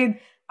 Yeah,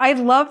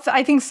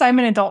 I think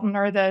Simon and Dalton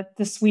are the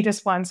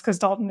sweetest ones because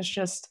Dalton is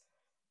just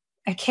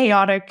a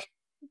chaotic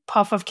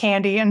puff of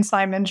candy and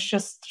Simon's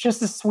just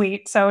as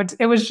sweet. So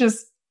it was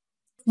just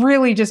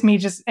really just me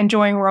just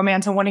enjoying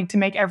romance and wanting to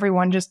make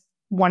everyone just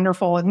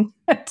wonderful and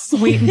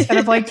sweet instead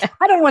of like,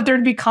 I don't want there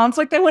to be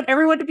conflict. I want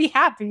everyone to be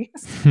happy.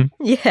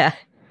 Yeah.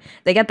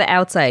 They got the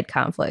outside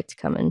conflict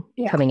coming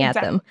at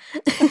them.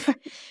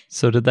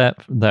 So did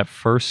that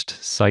first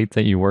site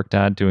that you worked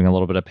at doing a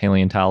little bit of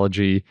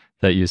paleontology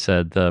that you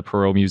said the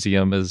Perot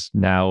Museum is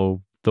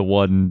now the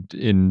one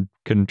in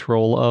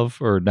control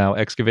of or now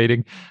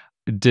excavating?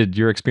 Did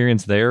your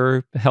experience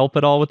there help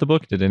at all with the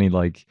book? Did any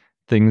like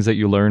things that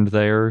you learned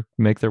there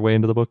make their way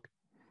into the book?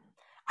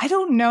 I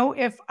don't know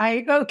if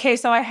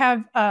so I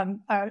have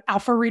an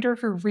alpha reader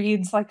who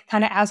reads like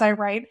kind of as I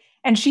write,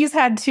 and she's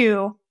had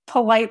to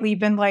politely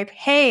been like,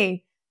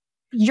 hey,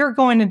 you're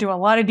going to do a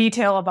lot of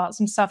detail about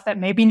some stuff that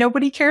maybe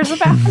nobody cares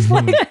about.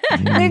 I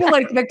think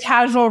like the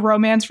casual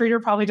romance reader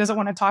probably doesn't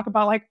want to talk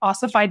about like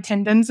ossified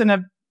tendons in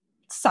a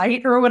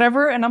site or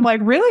whatever. And I'm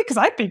like, really? Because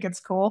I think it's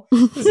cool.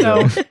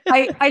 So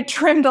I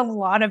trimmed a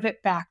lot of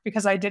it back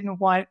because I didn't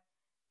want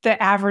the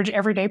average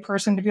everyday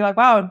person to be like,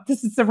 wow,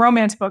 this is a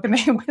romance book. And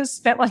they would have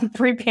spent like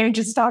 3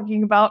 pages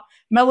talking about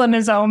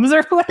melanosomes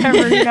or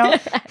whatever, you know?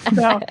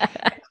 So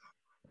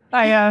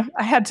I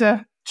had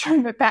to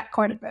turn it back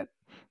quite a bit.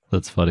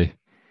 That's funny.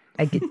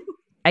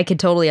 I could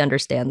totally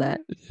understand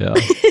that. Yeah.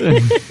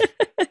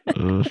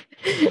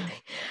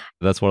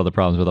 That's one of the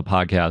problems with a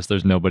podcast.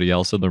 There's nobody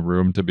else in the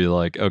room to be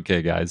like,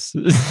 okay, guys,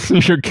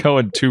 you're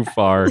going too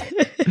far.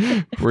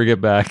 Bring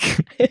it back.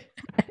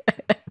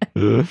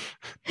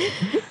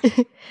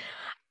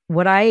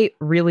 What I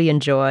really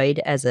enjoyed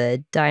as a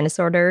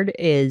dinosaur nerd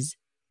is,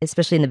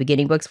 especially in the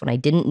beginning books, when I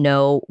didn't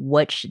know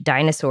which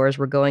dinosaurs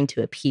were going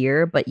to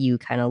appear, but you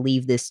kind of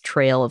leave this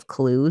trail of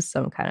clues.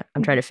 So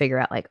I'm trying to figure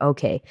out like,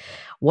 okay,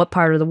 what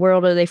part of the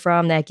world are they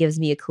from? That gives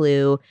me a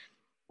clue.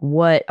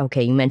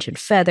 Okay, you mentioned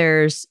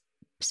feathers,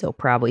 so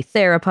probably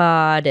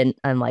theropod, and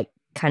I'm like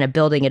kind of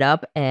building it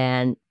up.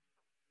 And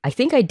I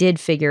think I did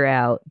figure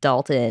out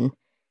Dalton.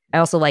 I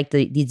also like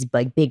these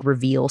like big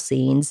reveal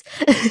scenes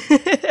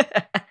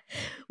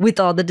with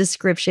all the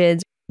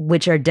descriptions,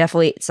 which are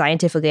definitely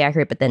scientifically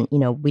accurate, but then,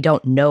 we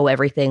don't know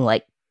everything.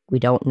 Like, we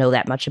don't know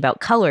that much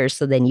about colors.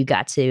 So then you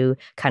got to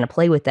kind of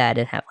play with that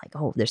and have like,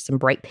 oh, there's some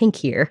bright pink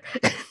here.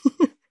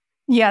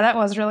 Yeah, that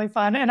was really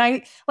fun. And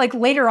I like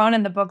later on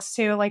in the books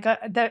too, like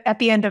at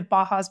the end of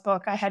Baja's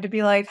book, I had to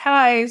be like,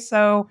 hi,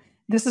 so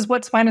this is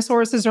what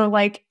Spinosauruses are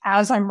like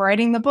as I'm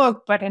writing the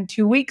book, but in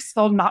 2 weeks,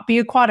 they'll not be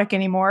aquatic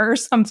anymore or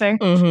something.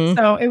 Mm-hmm.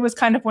 So it was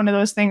kind of one of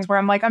those things where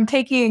I'm like, I'm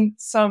taking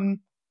some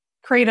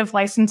creative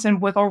license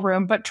and wiggle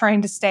room, but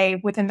trying to stay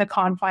within the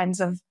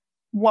confines of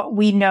what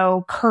we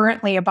know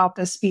currently about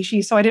this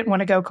species. So I didn't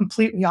want to go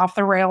completely off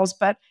the rails,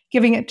 but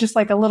giving it just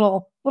like a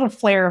little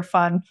flair of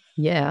fun.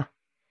 Yeah.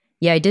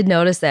 Yeah, I did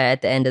notice that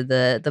at the end of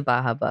the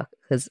Baja book,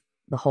 because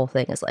the whole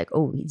thing is like,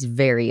 oh, he's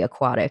very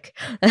aquatic.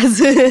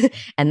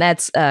 And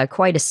that's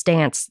quite a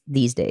stance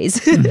these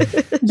days.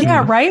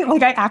 Yeah, right?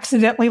 Like I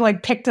accidentally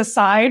like picked a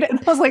side and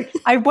I was like,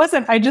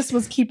 I just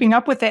was keeping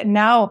up with it.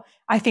 Now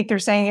I think they're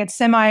saying it's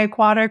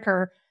semi-aquatic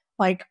or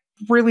like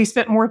really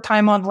spent more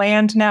time on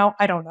land now.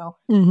 I don't know.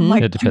 Mm-hmm.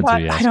 Like, it depends who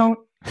you ask. I don't.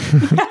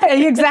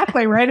 Yeah,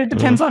 exactly, right? It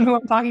depends on who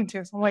I'm talking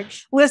to. So I'm like,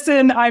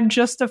 listen, I'm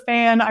just a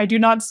fan. I do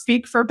not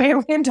speak for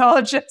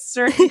paleontologists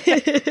or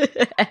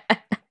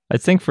I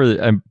think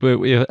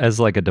as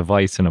like a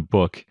device in a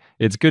book,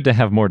 it's good to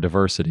have more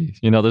diversity.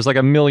 There's like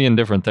a million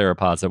different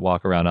theropods that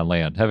walk around on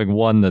land. Having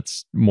one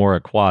that's more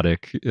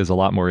aquatic is a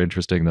lot more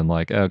interesting than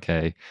like,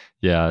 okay,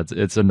 yeah,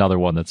 it's another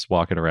one that's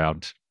walking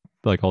around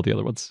like all the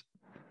other ones.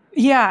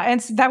 Yeah, and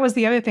that was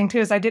the other thing too,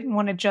 is I didn't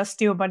want to just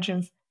do a bunch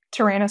of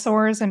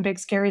tyrannosaurs and big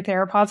scary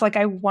theropods. Like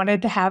I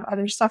wanted to have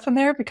other stuff in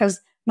there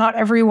because not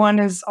everyone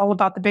is all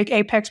about the big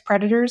apex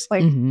predators.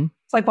 Like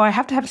It's like, well, I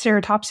have to have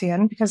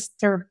ceratopsian because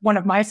they're one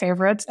of my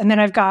favorites. And then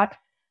I've got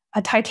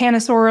a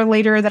titanosaur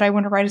later that I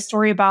want to write a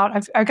story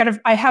about.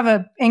 I have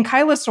a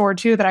ankylosaur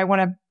too that I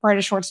want to write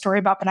a short story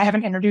about, but I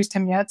haven't introduced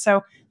him yet.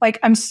 So like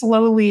I'm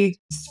slowly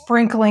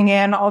sprinkling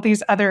in all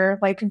these other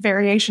like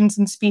variations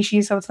in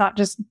species. So it's not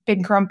just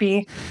big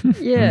grumpy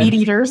meat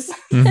eaters.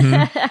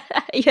 Mm-hmm.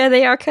 Yeah,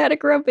 they are kind of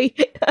grumpy.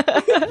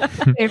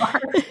 They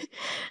are.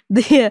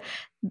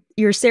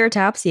 Your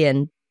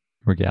ceratopsian,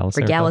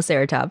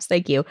 Regaloceratops,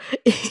 thank you.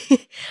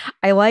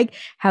 I like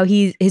how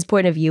his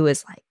point of view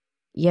is like,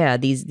 yeah,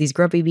 these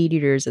grumpy meat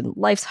eaters, and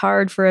life's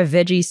hard for a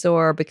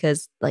vegisaur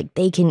because like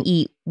they can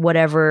eat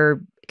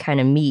whatever kind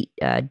of meat,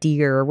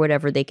 deer or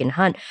whatever they can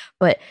hunt,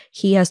 but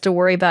he has to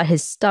worry about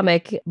his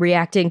stomach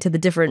reacting to the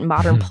different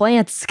modern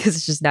plants because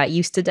it's just not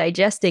used to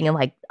digesting, and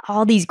like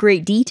all these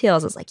great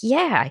details. It's like,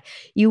 yeah,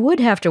 you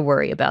would have to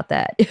worry about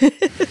that.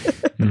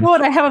 Well,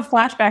 and I have a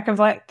flashback of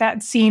like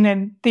that scene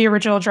in the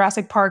original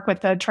Jurassic Park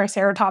with the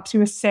Triceratops who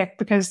was sick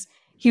because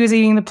he was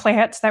eating the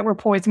plants that were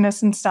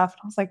poisonous and stuff.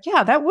 I was like,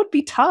 yeah, that would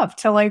be tough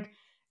to like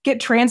get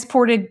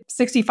transported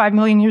 65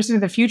 million years into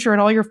the future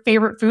and all your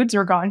favorite foods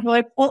are gone. You're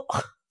like, well,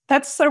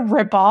 that's a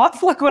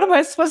ripoff. Like, what am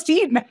I supposed to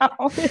eat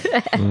now?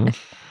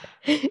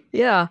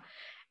 Yeah.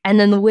 And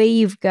then the way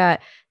you've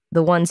got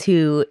the ones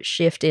who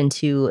shift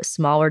into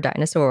smaller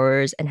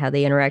dinosaurs and how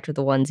they interact with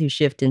the ones who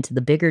shift into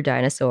the bigger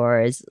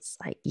dinosaurs. It's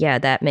like, yeah,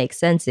 that makes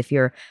sense. If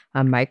you're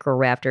a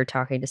microraptor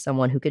talking to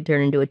someone who could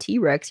turn into a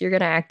T-Rex, you're going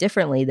to act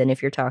differently than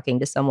if you're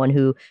talking to someone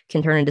who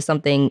can turn into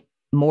something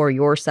more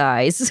your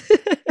size.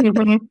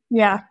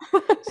 Yeah.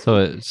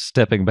 So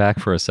stepping back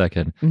for a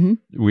second,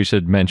 we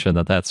should mention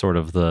that that's sort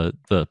of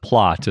the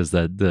plot is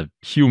that the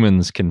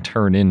humans can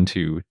turn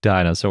into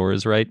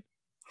dinosaurs, right?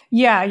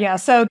 Yeah.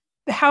 So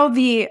how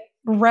the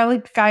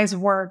RELIC guys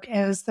work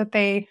is that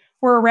they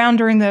were around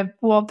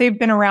they've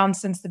been around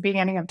since the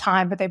beginning of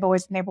time, but they've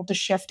always been able to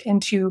shift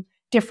into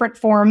different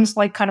forms,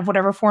 like kind of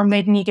whatever form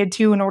they needed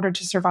to in order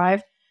to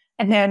survive.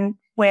 And then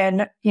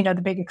when, the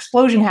big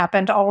explosion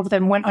happened, all of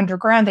them went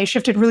underground. They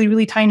shifted really,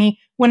 really tiny,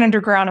 went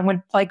underground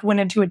and went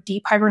into a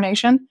deep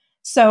hibernation.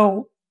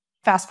 So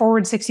fast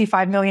forward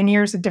 65 million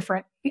years of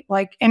different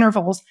like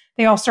intervals,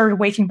 they all started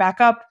waking back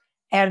up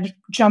and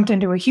jumped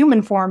into a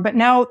human form, but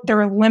now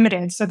they're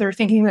limited. So they're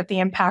thinking that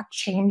the impact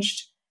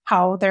changed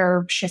how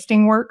their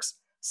shifting works.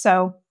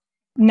 So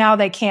now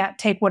they can't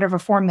take whatever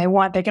form they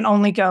want. They can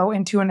only go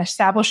into an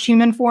established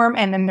human form.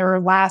 And then their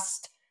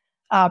last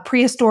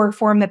prehistoric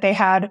form that they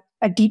had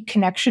a deep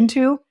connection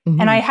to.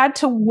 Mhm. And I had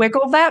to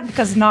wiggle that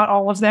because not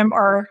all of them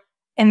are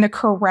in the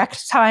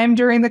correct time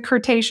during the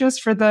Cretaceous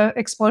for the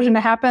explosion to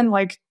happen,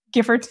 like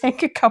give or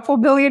take a couple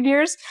billion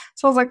years.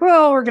 So I was like,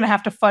 well, we're going to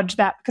have to fudge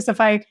that because if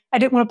I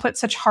didn't want to put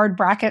such hard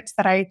brackets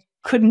that I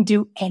couldn't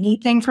do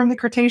anything from the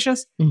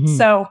Cretaceous. Mhm.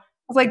 So I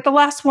was like, the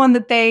last one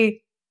that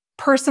they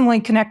personally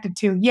connected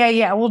to,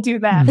 yeah, we'll do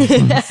that.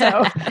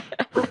 So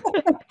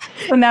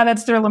now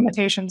that's their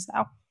limitations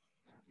now.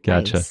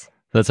 Gotcha. Nice.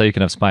 That's how you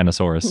can have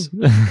Spinosaurus.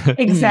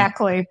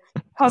 Exactly.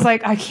 I was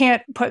like, I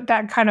can't put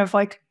that kind of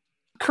like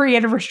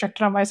creative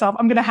restriction on myself.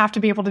 I'm going to have to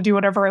be able to do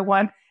whatever I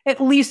want, at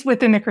least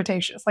within the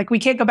Cretaceous. Like we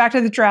can't go back to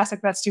the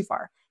Jurassic. That's too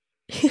far.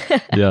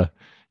 Yeah.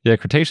 Yeah.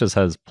 Cretaceous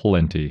has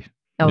plenty.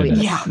 Oh, in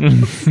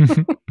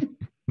it.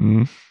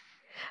 Yeah.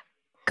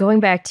 Going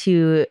back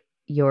to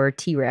your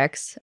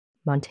T-Rex,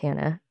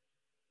 Montana,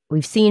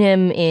 we've seen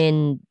him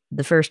in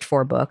the first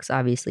 4 books.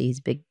 Obviously, he's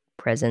a big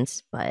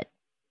presence, but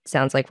it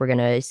sounds like we're going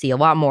to see a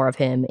lot more of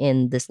him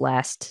in this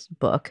last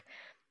book.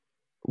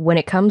 When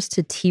it comes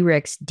to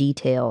T-Rex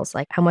details,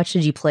 like how much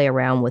did you play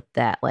around with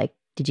that? Like,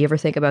 did you ever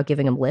think about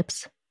giving him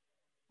lips?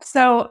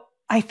 So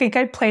I think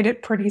I played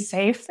it pretty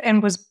safe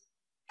and was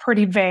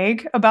pretty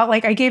vague about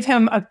like, I gave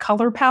him a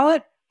color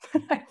palette.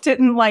 I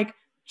didn't like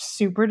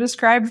super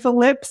describe the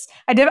lips.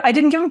 I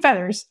didn't give him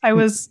feathers. I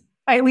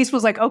at least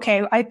was like,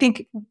 okay, I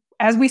think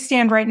as we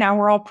stand right now,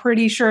 we're all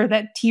pretty sure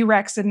that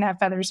T-Rex didn't have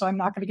feathers, so I'm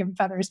not going to give him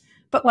feathers.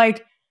 But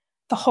like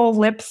the whole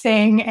lip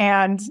thing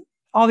and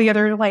all the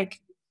other like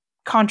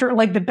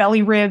like the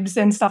belly ribs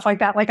and stuff like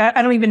that. Like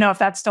I don't even know if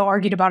that's still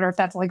argued about or if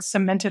that's like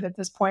cemented at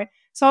this point.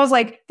 So I was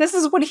like, this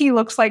is what he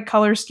looks like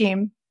color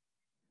scheme.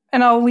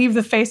 And I'll leave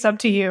the face up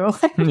to you.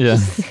 Yeah.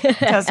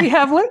 Does he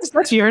have lips?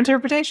 That's your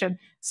interpretation.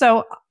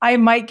 So I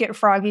might get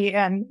froggy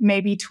and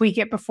maybe tweak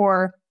it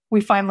before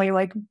we finally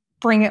like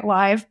bring it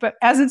live. But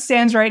as it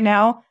stands right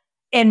now,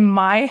 in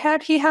my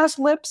head, he has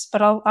lips,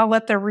 but I'll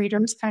let the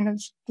readers kind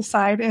of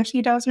decide if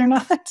he does or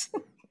not.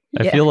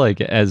 I feel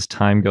like as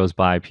time goes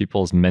by,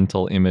 people's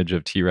mental image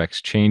of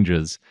T-Rex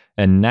changes.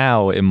 And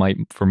now it might,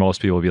 for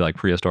most people, be like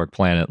prehistoric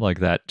planet, like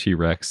that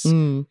T-Rex.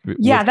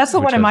 Yeah, that's the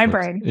one in my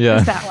brain. Yeah.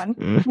 Is that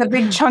one. The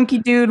big chunky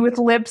dude with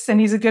lips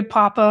and he's a good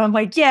papa. I'm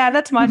like, yeah,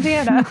 that's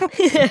Montana.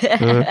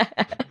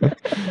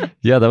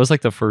 Yeah, that was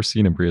like the first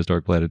scene in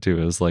prehistoric planet too.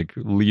 It was like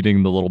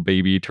leading the little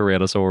baby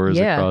Tyrannosaurs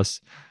across.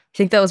 I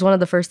think that was one of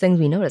the first things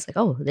we noticed. Like,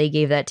 oh, they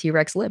gave that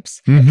T-Rex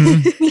lips.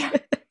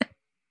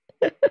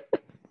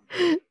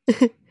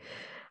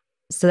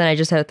 So then I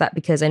just had a thought,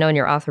 because I know in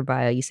your author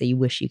bio, you say you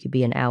wish you could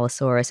be an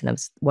Allosaurus. And I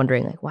was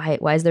wondering,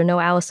 like, why is there no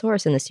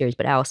Allosaurus in the series?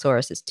 But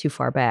Allosaurus is too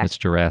far back. It's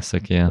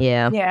Jurassic, yeah.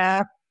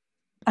 Yeah.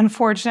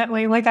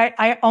 Unfortunately, like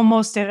I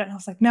almost did it. And I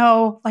was like,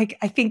 no, like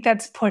I think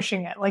that's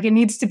pushing it. Like it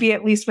needs to be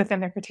at least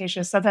within the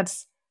Cretaceous. So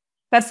that's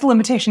the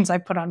limitations I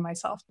put on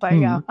myself. But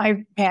yeah,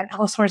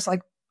 Allosaurus,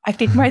 like I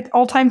think my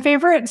all-time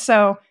favorite.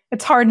 So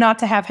it's hard not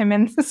to have him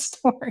in the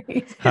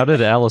story. How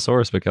did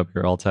Allosaurus become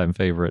your all-time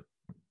favorite?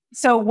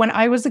 So when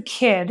I was a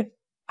kid,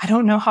 I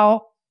don't know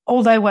how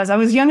old I was. I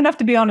was young enough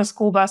to be on a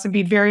school bus and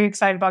be very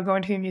excited about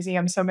going to a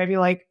museum. So maybe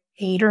like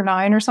 8 or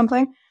 9 or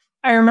something.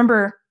 I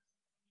remember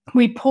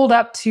we pulled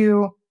up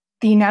to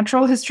the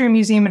Natural History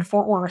Museum in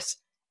Fort Worth.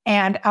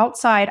 And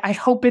outside, I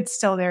hope it's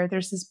still there,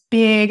 there's this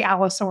big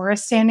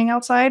Allosaurus standing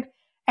outside.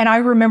 And I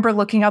remember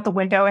looking out the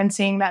window and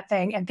seeing that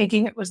thing and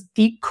thinking it was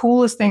the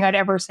coolest thing I'd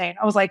ever seen.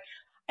 I was like,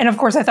 and of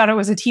course I thought it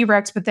was a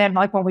T-Rex, but then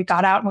like when we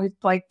got out and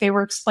they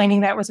were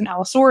explaining that it was an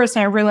Allosaurus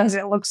and I realized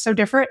it looked so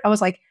different. I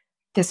was like,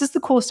 this is the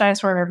coolest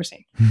dinosaur I've ever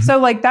seen. So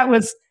like that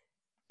was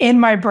in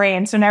my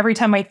brain. So now every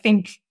time I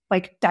think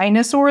like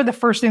dinosaur, the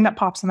first thing that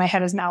pops in my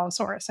head is an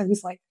Allosaurus. So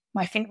he's like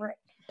my favorite.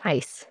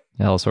 Nice.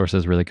 Allosaurus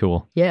is really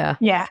cool. Yeah.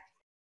 Yeah.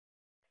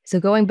 So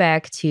going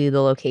back to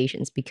the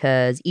locations,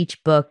 because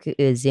each book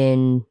is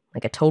in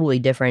like a totally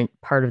different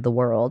part of the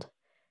world.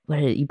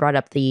 You brought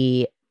up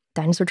the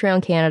dinosaur trail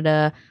in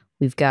Canada.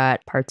 We've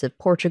got parts of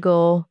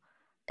Portugal.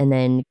 And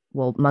then,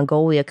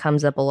 Mongolia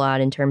comes up a lot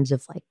in terms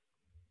of like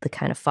the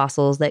kind of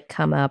fossils that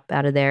come up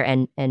out of there,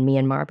 and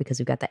Myanmar, because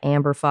we've got the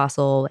amber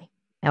fossil.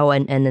 Oh,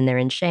 and then they're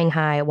in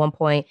Shanghai at one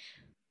point.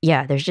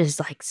 Yeah, there's just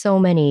like so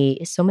many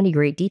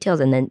great details.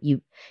 And then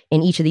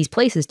in each of these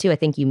places too, I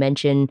think you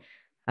mentioned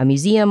a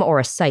museum or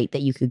a site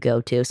that you could go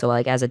to. So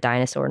like as a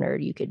dinosaur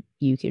nerd,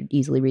 you could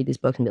easily read these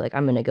books and be like,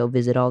 I'm going to go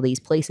visit all these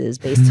places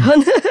based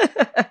on.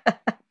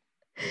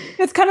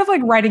 It's kind of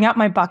like writing out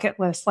my bucket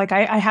list. Like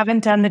I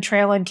haven't done the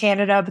trail in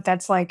Canada, but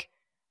that's like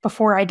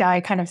before I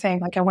die kind of thing.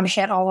 Like I want to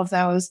hit all of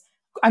those.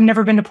 I've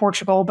never been to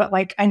Portugal, but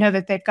like I know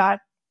that they've got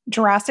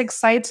Jurassic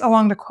sites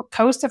along the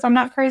coast, if I'm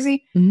not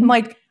crazy. Mm-hmm.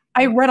 Like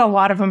I read a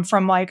lot of them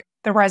from like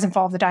the rise and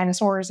fall of the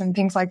dinosaurs and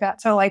things like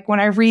that. So like when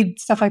I read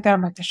stuff like that,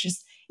 I'm like, there's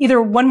just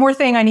either one more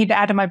thing I need to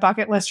add to my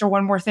bucket list or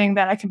one more thing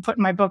that I can put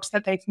in my books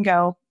that they can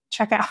go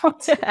check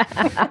out.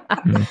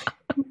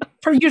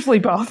 For usually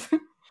both.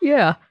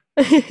 Yeah.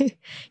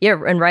 Yeah,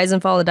 and Rise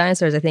and Fall of the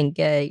Dinosaurs, I think,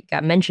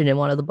 got mentioned in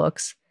one of the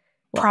books.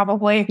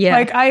 Probably. Yeah.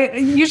 Like I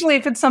usually,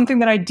 if it's something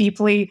that I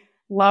deeply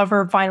love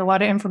or find a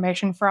lot of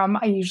information from,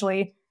 I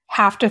usually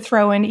have to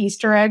throw in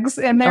Easter eggs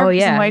in there. Oh,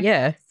 yeah, like,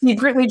 yeah.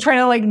 Secretly trying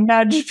to like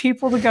nudge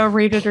people to go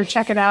read it or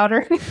check it out.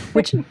 Or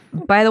Which,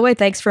 by the way,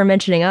 thanks for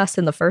mentioning us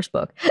in the first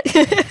book.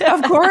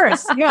 Of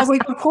course. Yeah, I was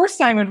like, of course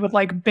Simon would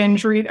like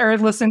binge read or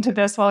listen to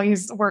this while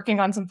he's working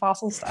on some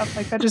fossil stuff.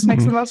 Like that just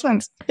makes the most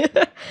sense.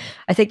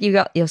 I think you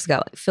also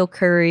got like Phil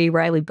Curry,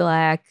 Riley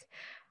Black.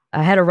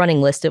 I had a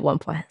running list at one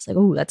point. I was like,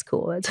 oh, that's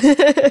cool.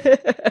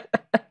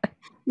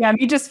 Yeah,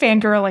 me just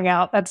fangirling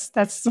out. That's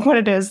what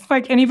it is.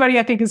 Like anybody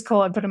I think is cool,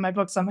 I put in my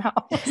book somehow.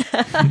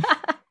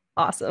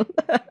 Awesome.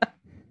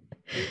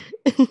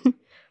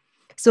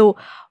 So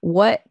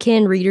what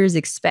can readers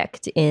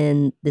expect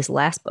in this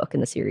last book in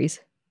the series?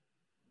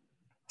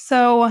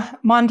 So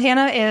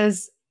Montana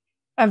is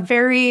a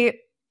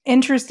very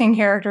interesting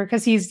character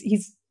because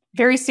he's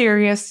very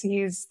serious.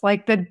 He's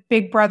like the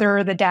big brother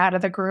or the dad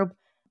of the group.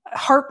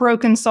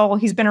 Heartbroken soul.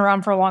 He's been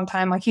around for a long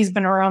time. Like he's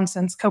been around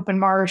since Cope and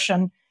Marsh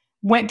and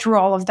went through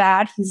all of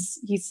that.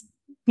 He's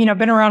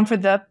been around for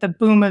the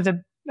boom of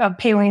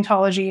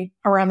paleontology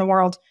around the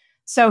world.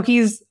 So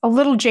he's a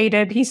little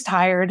jaded. He's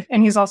tired,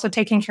 and he's also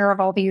taking care of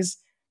all these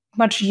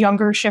much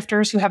younger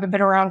shifters who haven't been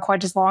around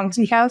quite as long as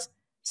he has.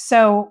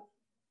 So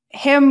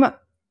him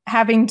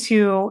having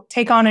to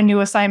take on a new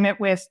assignment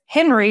with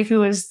Henry,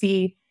 who is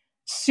the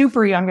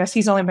super youngest.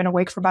 He's only been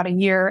awake for about a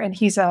year, and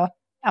he's a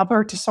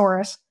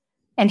Albertosaurus,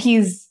 and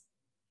he's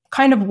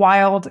kind of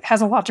wild,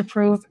 has a lot to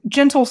prove,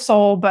 gentle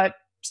soul, but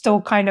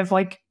still kind of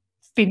like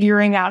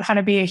figuring out how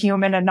to be a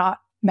human and not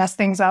mess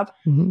things up.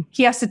 Mm-hmm.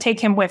 He has to take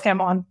him with him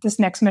on this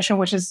next mission,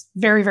 which is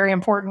very, very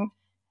important.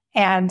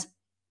 And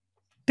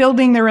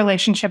building the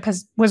relationship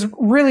was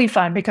really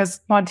fun because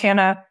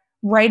Montana,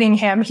 writing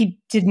him, he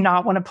did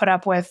not want to put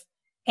up with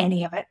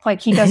any of it. Like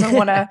he doesn't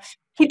want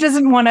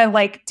to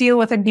like deal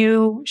with a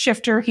new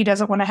shifter. He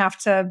doesn't want to have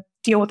to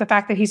deal with the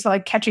fact that he's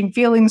like catching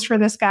feelings for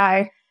this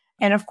guy.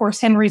 And of course,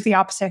 Henry's the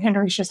opposite.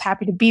 Henry's just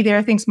happy to be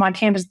there, thinks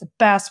Montana's the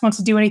best, wants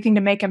to do anything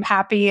to make him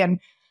happy. And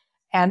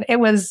it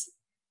was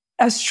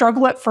a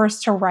struggle at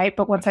first to write,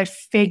 but once I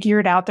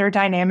figured out their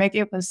dynamic,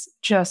 it was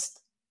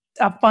just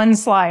a fun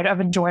slide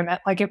of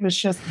enjoyment. Like it was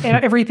just,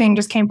 everything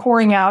just came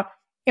pouring out.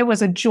 It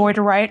was a joy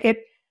to write.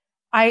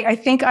 I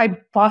think I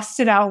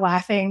busted out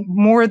laughing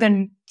more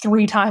than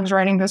 3 times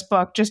writing this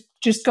book,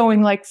 just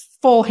going like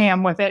full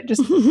ham with it,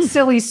 just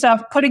silly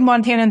stuff, putting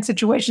Montana in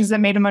situations that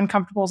made him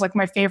uncomfortable is like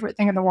my favorite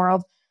thing in the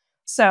world.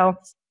 So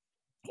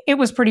it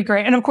was pretty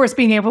great. And of course,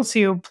 being able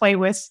to play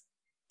with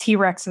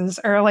T-Rexes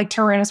or like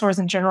Tyrannosaurs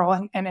in general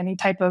and any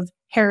type of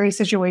hairy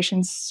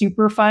situation,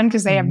 super fun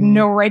because they have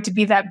no right to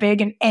be that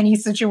big in any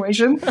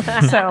situation.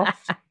 So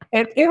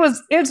it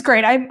was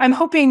great. I'm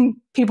hoping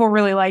people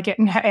really like it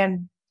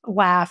and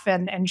laugh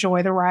and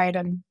enjoy the ride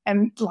and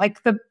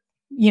like the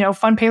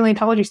fun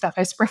paleontology stuff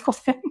I sprinkled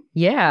in.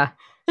 Yeah.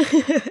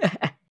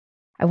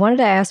 I wanted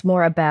to ask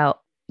more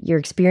about your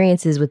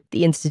experiences with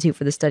the Institute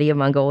for the Study of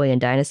Mongolian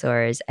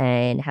Dinosaurs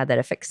and how that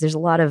affects. There's a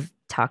lot of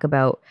talk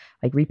about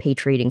like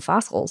repatriating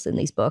fossils in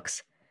these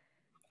books.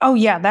 Oh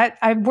yeah, that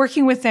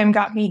working with them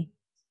got me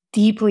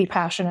deeply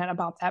passionate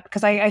about that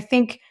because I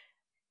think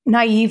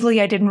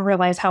naively I didn't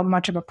realize how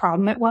much of a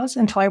problem it was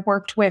until I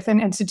worked with an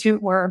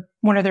institute where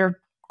one of their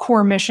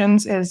core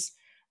missions is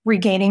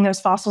regaining those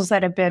fossils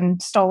that have been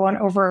stolen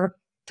over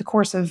the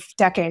course of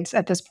decades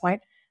at this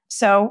point.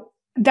 So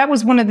that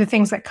was one of the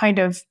things that kind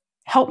of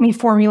helped me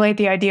formulate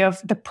the idea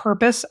of the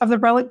purpose of the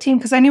RELIC team,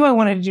 because I knew I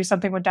wanted to do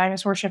something with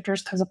dinosaur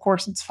shifters because of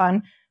course it's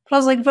fun. But I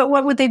was like, but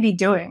what would they be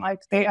doing?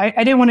 Like I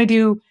didn't want to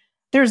do,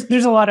 there's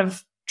a lot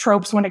of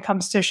tropes when it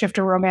comes to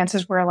shifter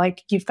romances where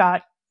like you've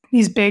got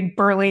these big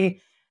burly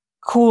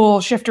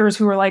cool shifters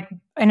who are like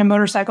in a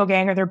motorcycle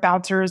gang or they're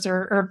bouncers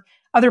or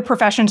other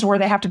professions where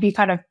they have to be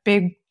kind of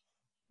big,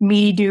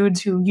 meaty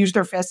dudes who use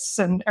their fists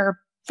and are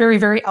very,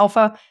 very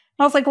alpha. And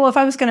I was like, well, if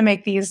I was going to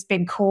make these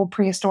big, cool,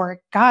 prehistoric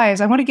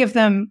guys, I want to give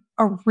them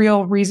a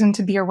real reason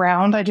to be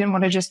around. I didn't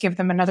want to just give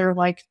them another,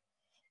 like,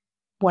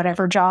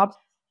 whatever job.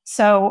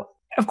 So,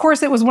 of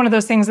course, it was one of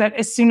those things that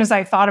as soon as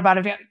I thought about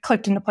it, it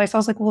clicked into place. I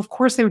was like, well, of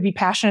course, they would be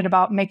passionate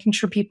about making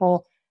sure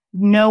people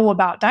know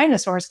about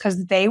dinosaurs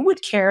because they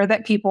would care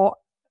that people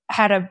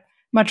had a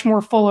much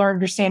more fuller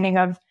understanding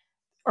of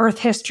Earth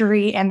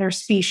history and their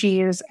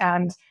species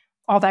and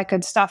all that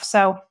good stuff.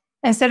 So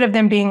instead of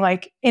them being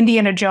like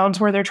Indiana Jones,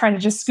 where they're trying to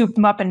just scoop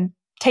them up and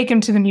take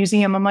them to the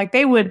museum, I'm like,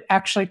 they would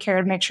actually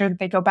care to make sure that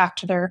they go back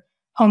to their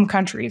home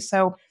country.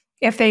 So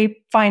if they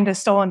find a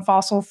stolen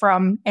fossil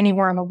from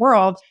anywhere in the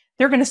world,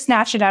 they're going to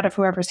snatch it out of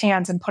whoever's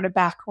hands and put it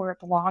back where it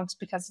belongs.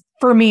 Because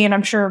for me, and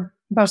I'm sure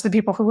most of the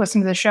people who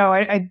listen to the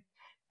show,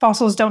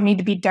 fossils don't need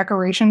to be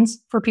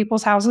decorations for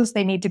people's houses.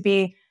 They need to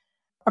be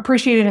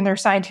appreciated in their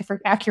scientific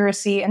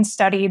accuracy and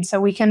studied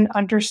so we can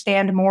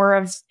understand more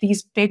of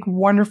these big,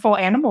 wonderful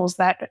animals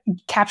that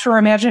capture our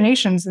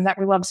imaginations and that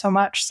we love so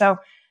much. So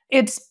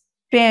it's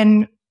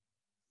been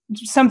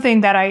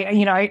something that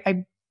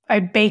I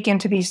bake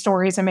into these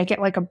stories and make it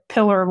like a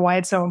pillar of why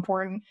it's so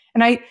important.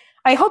 And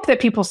I hope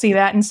that people see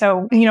that. And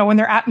so, when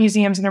they're at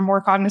museums and they're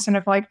more cognizant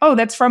of like, oh,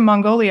 that's from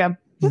Mongolia.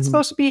 It's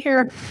supposed to be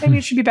here. Maybe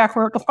it should be back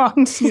where it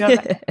belongs.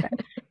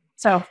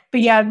 So, but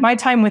yeah, my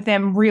time with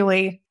them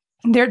really,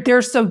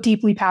 they're so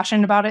deeply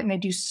passionate about it, and they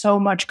do so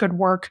much good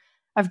work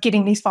of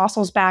getting these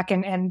fossils back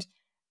and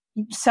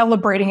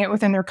celebrating it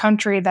within their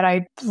country that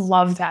I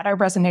love that. I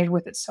resonated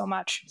with it so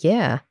much.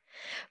 Yeah.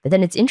 But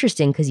then it's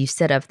interesting because you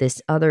set up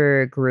this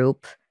other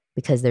group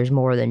because there's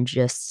more than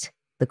just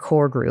the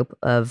core group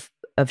of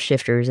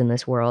shifters in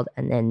this world.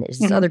 And then there's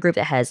this other group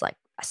that has like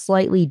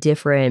slightly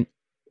different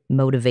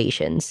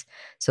motivations.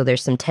 So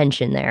there's some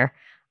tension there.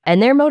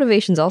 And their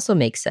motivations also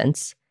make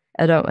sense.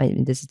 I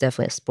mean, this is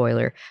definitely a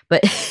spoiler,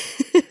 but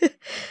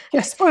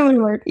yeah, spoiler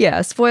alert.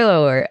 Yeah,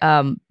 spoiler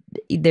alert.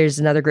 There's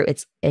another group.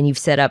 And you've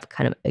set up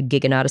kind of a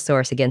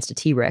Giganotosaurus against a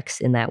T-Rex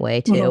in that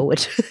way too,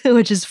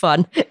 which is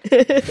fun.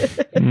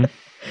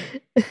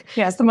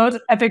 Yeah, it's the most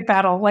epic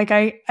battle. Like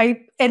and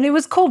it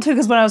was cool too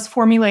because when I was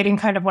formulating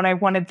kind of what I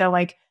wanted the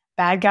like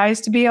bad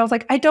guys to be, I was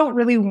like, I don't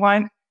really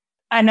want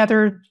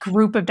another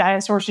group of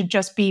dinosaurs to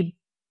just be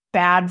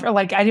bad.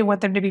 Like I didn't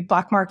want them to be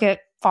black market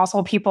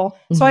fossil people.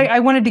 So I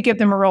wanted to give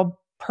them a real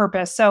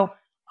purpose. So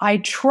I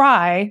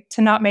try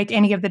to not make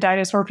any of the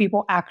dinosaur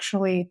people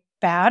actually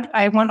bad.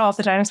 I want all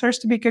the dinosaurs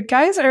to be good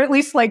guys, or at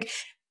least like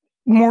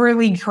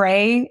morally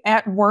gray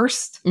at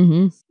worst.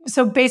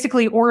 So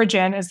basically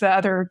Origin is the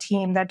other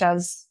team that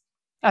does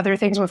other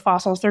things with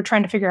fossils. They're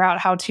trying to figure out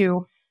how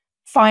to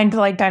find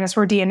like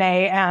dinosaur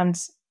DNA and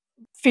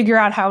figure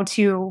out how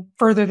to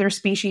further their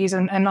species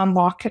and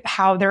unlock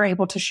how they're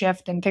able to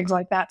shift and things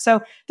like that. So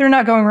they're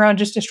not going around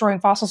just destroying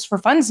fossils for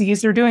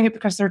funsies. They're doing it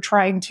because they're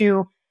trying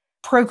to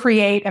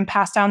procreate and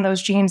pass down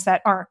those genes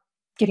that aren't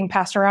getting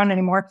passed around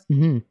anymore.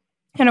 And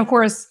of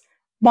course,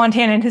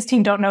 Montana and his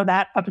team don't know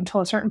that up until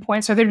a certain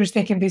point. So they're just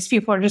thinking these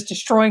people are just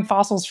destroying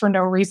fossils for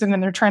no reason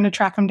and they're trying to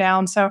track them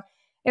down. So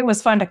it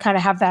was fun to kind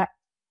of have that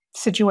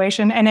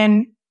situation. And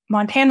in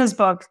Montana's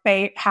book,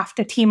 they have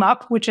to team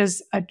up, which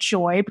is a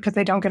joy because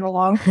they don't get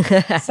along.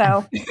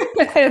 So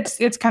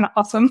it's kind of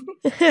awesome.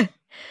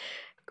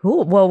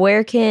 Cool. Well,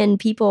 where can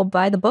people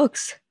buy the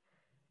books?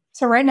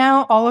 So right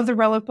now, all of the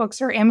Relic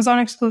books are Amazon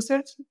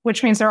exclusives,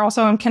 which means they're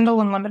also on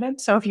Kindle Unlimited.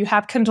 So if you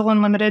have Kindle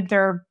Unlimited,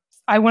 they're,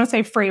 I want to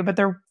say free, but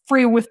they're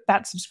free with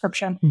that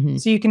subscription.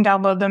 So you can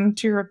download them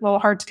to your little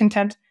heart's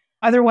content.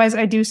 Otherwise,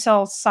 I do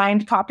sell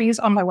signed copies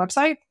on my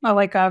website,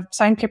 like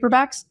signed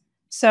paperbacks.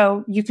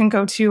 So you can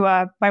go to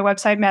my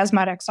website,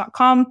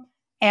 mazmaddox.com,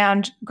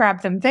 and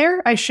grab them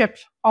there. I ship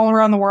all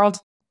around the world.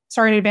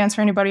 Sorry in advance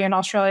for anybody in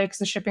Australia because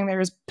the shipping there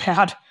is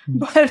bad.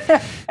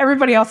 But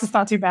everybody else is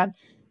not too bad.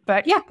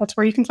 But yeah, that's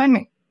where you can find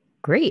me.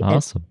 Great.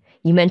 Awesome.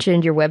 And you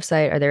mentioned your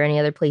website. Are there any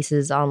other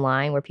places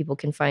online where people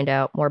can find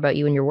out more about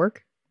you and your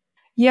work?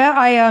 Yeah,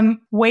 I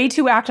am way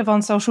too active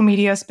on social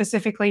media,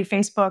 specifically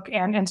Facebook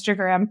and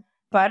Instagram.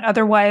 But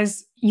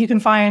otherwise, you can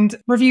find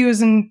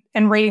reviews and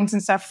ratings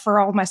and stuff for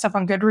all of my stuff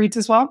on Goodreads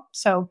as well.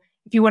 So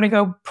if you want to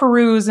go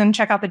peruse and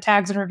check out the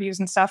tags and reviews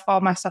and stuff, all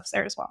my stuff's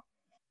there as well.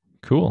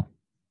 Cool.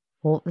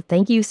 Well,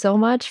 thank you so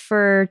much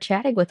for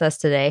chatting with us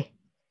today.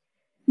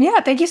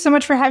 Yeah, thank you so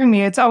much for having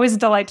me. It's always a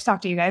delight to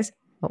talk to you guys.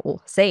 Oh,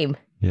 same.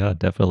 Yeah,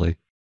 definitely.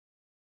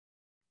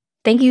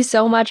 Thank you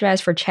so much,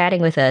 Maz, for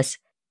chatting with us.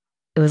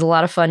 It was a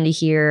lot of fun to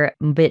hear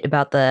a bit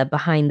about the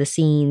behind the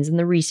scenes and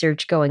the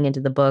research going into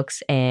the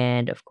books.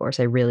 And of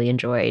course, I really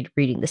enjoyed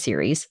reading the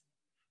series.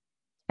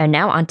 And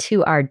now on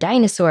to our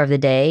dinosaur of the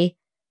day,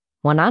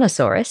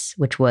 Wannanosaurus,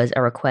 which was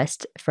a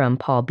request from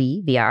Paul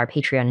B. via our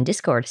Patreon and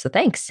Discord. So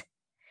thanks.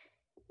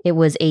 It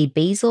was a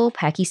basal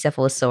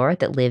pachycephalosaur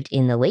that lived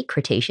in the Late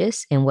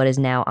Cretaceous in what is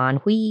now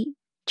Anhui,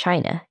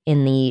 China,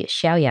 in the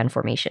Xiaoyan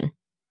Formation.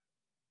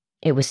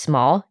 It was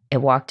small, it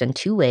walked on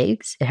two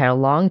legs, it had a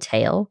long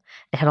tail,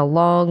 it had a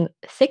long,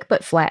 thick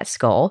but flat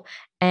skull,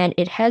 and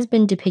it has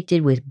been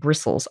depicted with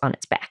bristles on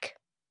its back.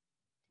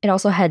 It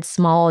also had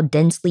small,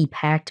 densely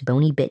packed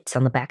bony bits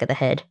on the back of the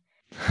head.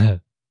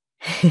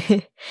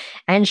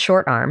 And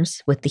short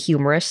arms, with the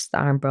humerus, the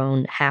arm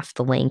bone, half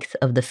the length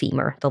of the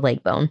femur, the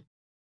leg bone.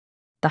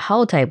 The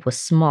holotype was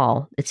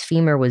small. Its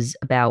femur was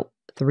about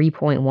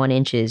 3.1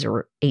 inches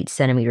or 8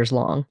 centimeters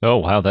long. Oh,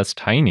 wow, that's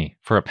tiny.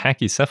 For a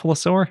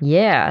pachycephalosaur?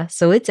 Yeah,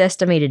 so it's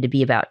estimated to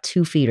be about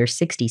 2 feet or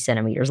 60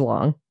 centimeters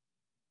long.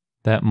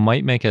 That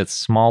might make it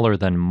smaller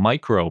than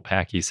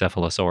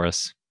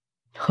Micropachycephalosaurus.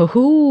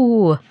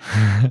 Ooh,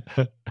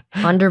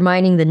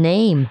 undermining the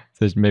name.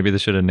 So maybe they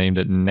should have named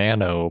it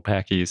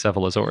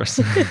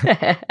Nanopachycephalosaurus.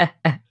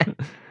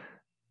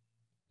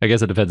 I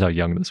guess it depends how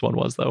young this one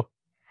was, though.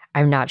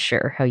 I'm not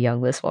sure how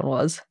young this one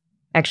was.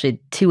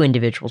 Actually, 2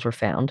 individuals were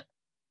found.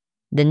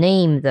 The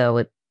name,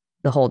 though,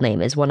 the whole name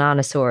is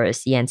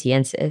Wannanosaurus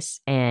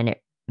yantiensis, and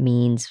it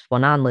means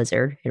Wannan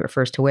lizard. It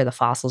refers to where the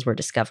fossils were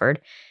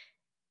discovered.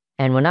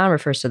 And Wannan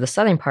refers to the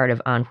southern part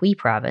of Anhui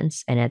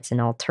province, and it's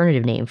an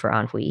alternative name for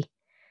Anhui.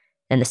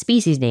 And the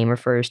species name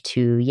refers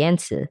to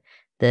Yansi,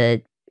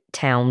 the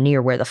town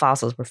near where the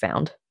fossils were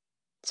found.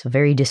 So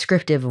very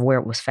descriptive of where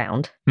it was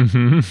found.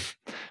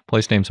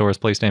 Place name source,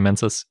 place name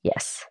ensis.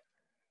 Yes.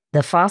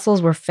 The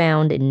fossils were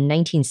found in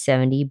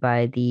 1970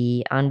 by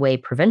the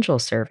Anhui Provincial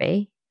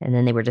Survey, and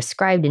then they were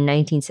described in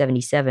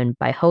 1977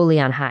 by Ho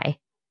Lian Hai.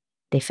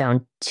 They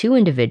found 2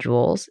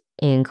 individuals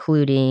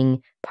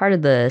including part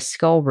of the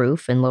skull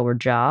roof and lower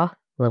jaw,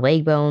 the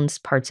leg bones,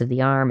 parts of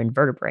the arm, and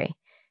vertebrae.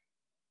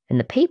 And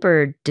the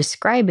paper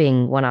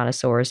describing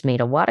Wannanosaurus made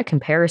a lot of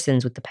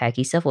comparisons with the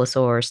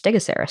pachycephalosaur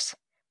stegosaurus.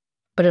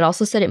 But it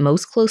also said it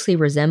most closely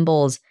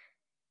resembles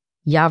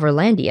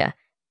Yaverlandia,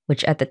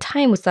 which at the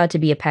time was thought to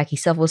be a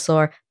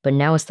pachycephalosaur, but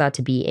now is thought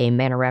to be a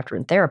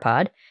Maniraptoran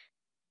theropod.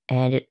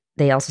 And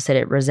they also said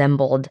it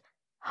resembled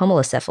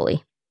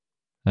Homalocephali.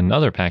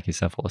 Another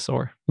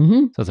pachycephalosaur.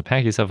 Mm-hmm. So it's a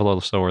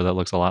pachycephalosaur that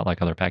looks a lot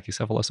like other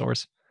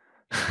pachycephalosaurs.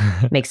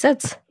 Makes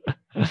sense.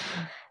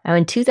 Now,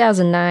 in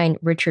 2009,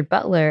 Richard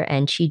Butler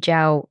and Qi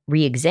Zhao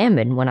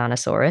re-examined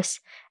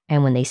Wannanosaurus,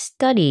 and when they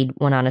studied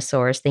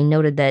Wannanosaurus, they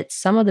noted that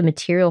some of the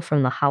material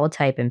from the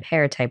holotype and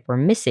paratype were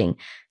missing,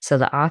 so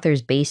the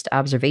authors based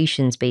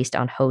observations based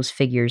on Ho's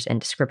figures and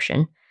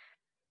description.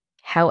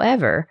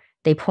 However,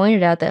 they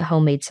pointed out that Ho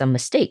made some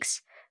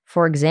mistakes.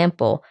 For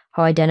example,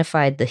 Ho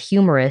identified the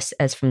humerus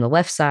as from the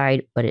left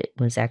side, but it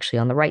was actually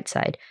on the right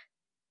side.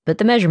 But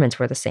the measurements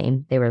were the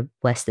same. They were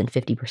less than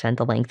 50%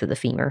 the length of the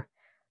femur.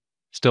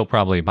 Still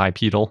probably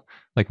bipedal,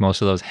 like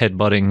most of those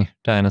head-butting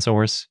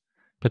dinosaurs,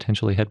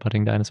 potentially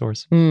head-butting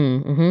dinosaurs.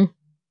 Mm-hmm.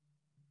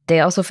 They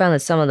also found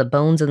that some of the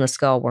bones in the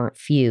skull weren't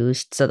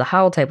fused, so the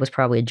holotype was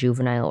probably a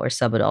juvenile or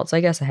subadult. So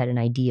I guess I had an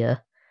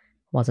idea.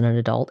 Wasn't an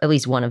adult, at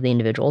least one of the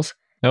individuals.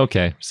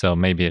 Okay, so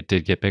maybe it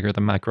did get bigger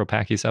than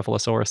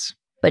Micropachycephalosaurus.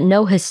 But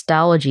no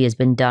histology has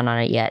been done on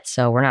it yet,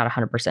 so we're not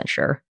 100%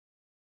 sure.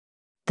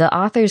 The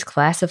authors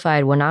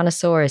classified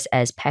Wannanosaurus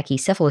as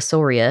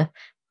Pachycephalosauria,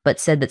 but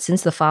said that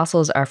since the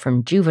fossils are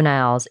from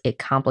juveniles, it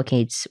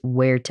complicates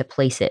where to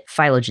place it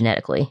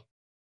phylogenetically.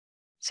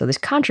 So there's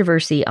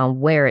controversy on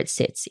where it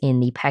sits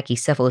in the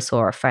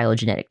Pachycephalosaur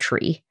phylogenetic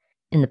tree.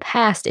 In the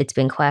past,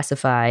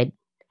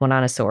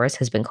 Wannanosaurus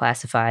has been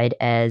classified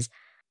as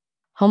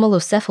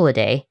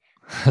Homalocephalidae.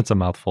 That's a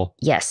mouthful.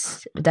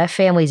 Yes, that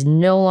family is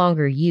no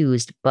longer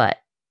used, but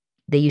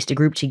they used to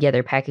group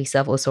together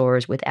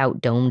Pachycephalosaurs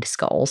without domed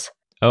skulls.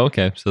 Oh,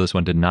 okay, so this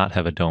one did not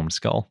have a domed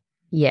skull.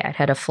 Yeah, it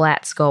had a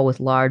flat skull with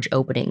large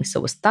openings, so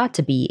it was thought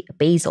to be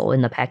basal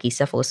in the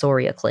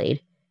Pachycephalosauria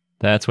clade.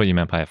 That's what you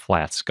meant by a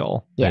flat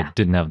skull. Yeah. It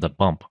didn't have the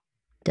bump.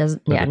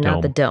 Not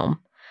the dome.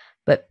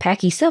 But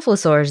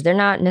Pachycephalosaurs, they're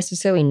not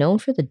necessarily known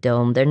for the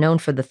dome. They're known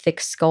for the thick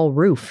skull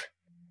roof.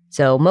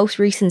 So most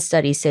recent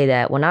studies say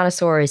that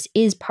Wannanosaurus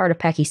is part of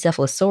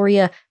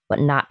Pachycephalosauria, but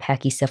not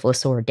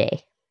Pachycephalosauridae.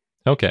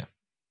 Okay.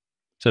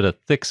 So the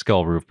thick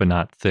skull roof, but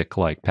not thick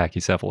like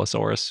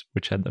Pachycephalosaurus,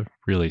 which had the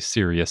really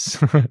serious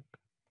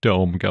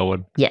dome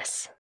going.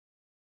 Yes.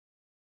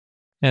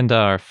 And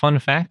our fun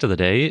fact of the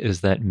day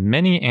is that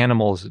many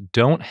animals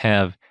don't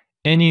have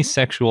any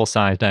sexual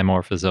size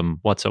dimorphism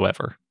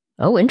whatsoever.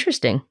 Oh,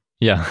 interesting.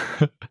 Yeah.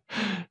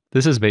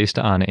 This is based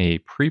on a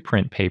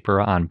preprint paper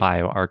on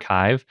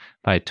bioRxiv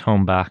by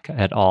Tombach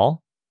et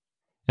al.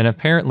 And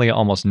apparently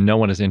almost no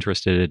one is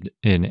interested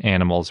in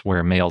animals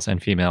where males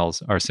and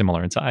females are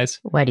similar in size.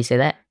 Why do you say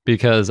that?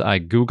 Because I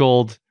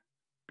Googled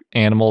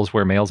animals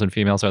where males and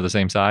females are the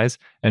same size,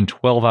 and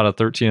 12 out of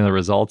 13 of the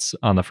results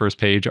on the first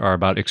page are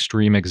about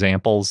extreme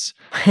examples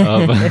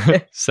of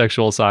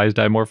sexual size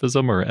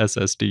dimorphism, or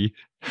SSD.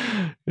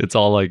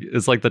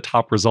 It's like the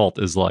top result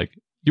is like,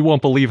 you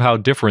won't believe how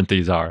different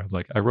these are.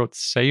 Like, I wrote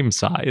same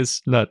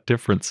size, not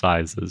different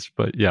sizes.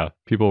 But yeah,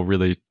 people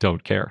really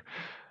don't care.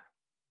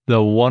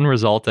 The one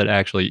result that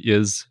actually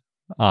is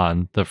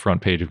on the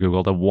front page of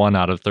Google, the 1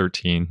 out of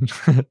 13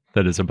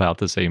 that is about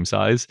the same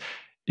size,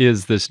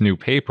 is this new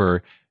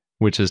paper,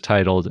 which is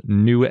titled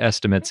New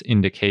Estimates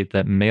Indicate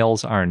That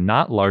Males Are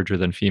Not Larger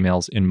Than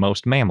Females in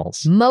Most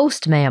Mammals.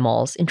 Most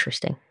mammals.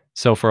 Interesting.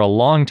 So for a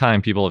long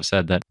time, people have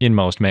said that in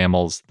most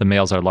mammals, the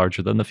males are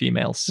larger than the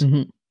females.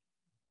 Mm-hmm.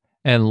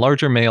 And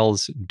larger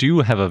males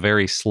do have a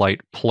very slight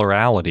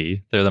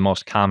plurality. They're the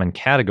most common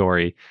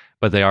category,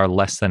 but they are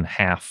less than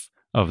half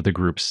of the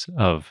groups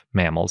of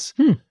mammals.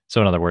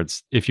 So in other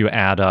words, if you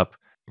add up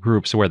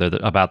groups where they're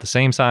about the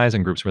same size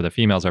and groups where the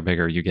females are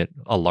bigger, you get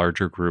a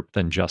larger group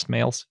than just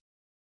males.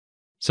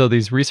 So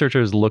these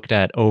researchers looked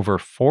at over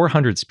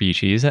 400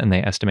 species, and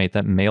they estimate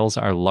that males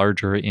are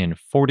larger in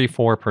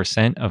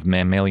 44% of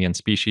mammalian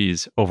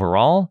species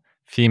overall.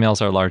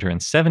 Females are larger in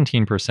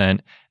 17%,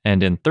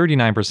 and in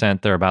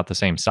 39%, they're about the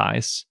same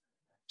size.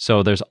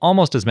 So there's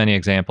almost as many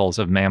examples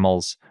of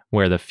mammals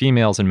where the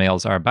females and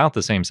males are about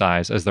the same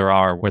size as there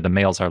are where the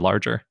males are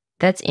larger.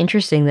 That's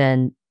interesting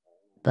then.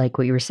 Like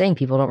what you were saying,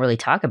 people don't really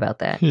talk about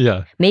that.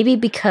 Yeah. Maybe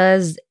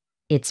because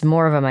it's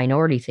more of a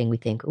minority thing, we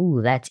think,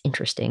 ooh, that's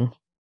interesting.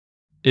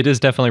 It is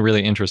definitely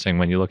really interesting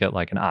when you look at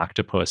like an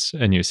octopus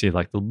and you see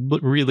like the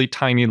really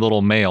tiny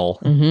little male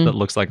that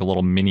looks like a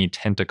little mini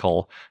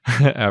tentacle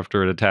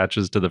after it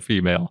attaches to the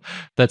female.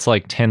 That's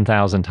like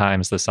 10,000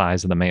 times the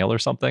size of the male or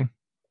something.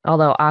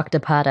 Although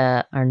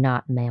octopoda are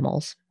not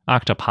mammals.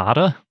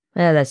 Octopoda?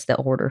 That's the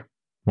order.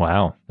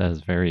 Wow, that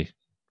is very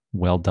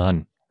well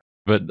done.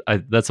 But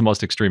that's the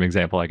most extreme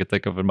example I could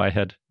think of in my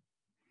head.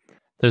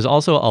 There's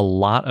also a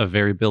lot of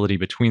variability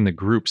between the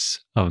groups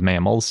of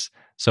mammals.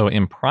 So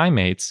in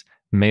primates,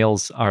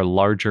 males are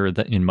larger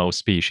than in most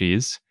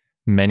species.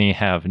 Many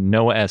have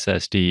no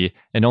SSD,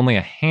 and only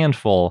a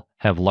handful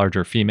have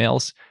larger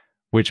females,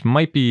 which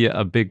might be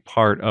a big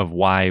part of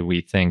why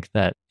we think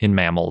that in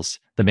mammals,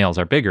 the males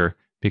are bigger,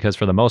 because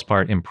for the most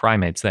part, in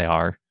primates, they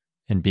are.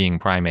 And being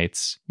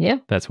primates, Yeah.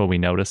 that's what we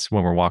notice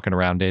when we're walking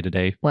around day to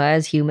day. Well,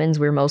 as humans,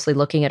 we're mostly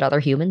looking at other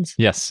humans.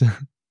 Yes.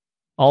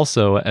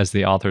 Also, as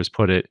the authors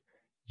put it,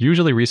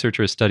 usually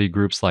researchers study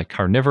groups like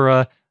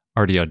carnivora,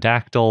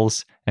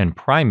 artiodactyls, and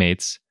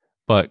primates,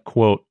 but,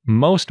 quote,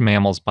 most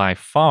mammals by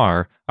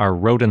far are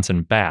rodents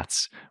and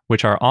bats,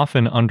 which are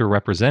often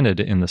underrepresented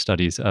in the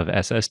studies of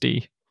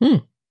SSD.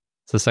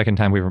 It's the second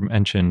time we've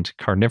mentioned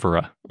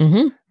carnivora.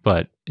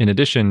 But in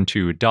addition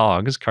to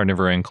dogs,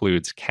 carnivora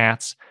includes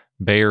cats,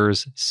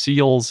 bears,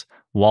 seals,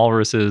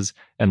 walruses,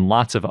 and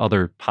lots of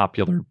other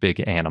popular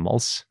big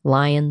animals.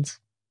 Lions.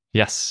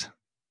 Yes.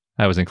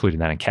 I was including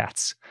that in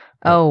cats.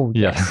 Oh,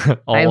 Yeah. yes.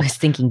 I was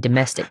thinking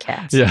domestic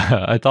cats.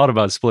 Yeah, I thought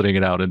about splitting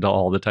it out into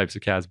all the types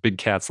of cats, big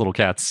cats, little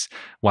cats,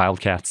 wild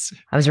cats.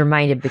 I was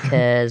reminded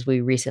because we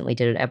recently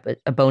did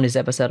a bonus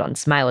episode on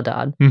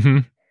Smilodon, Mm-hmm.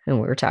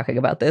 and we were talking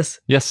about this.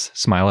 Yes,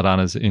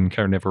 Smilodon is in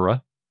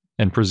carnivora,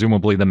 and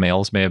presumably the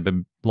males may have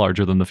been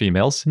larger than the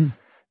females,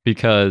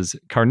 because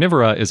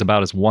carnivora is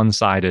about as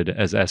one-sided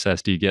as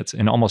SSD gets.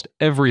 In almost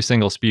every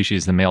single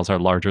species, the males are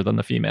larger than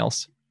the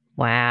females.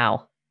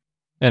 Wow.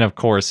 And of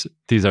course,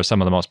 these are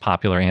some of the most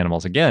popular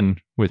animals, again,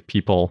 with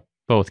people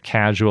both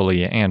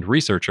casually and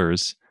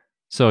researchers.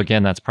 So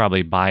again, that's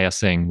probably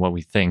biasing what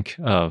we think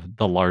of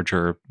the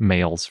larger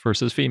males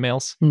versus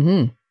females.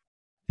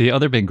 The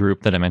other big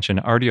group that I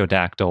mentioned,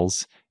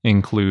 artiodactyls,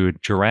 include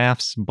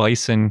giraffes,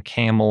 bison,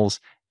 camels,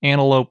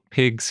 antelope,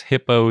 pigs,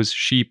 hippos,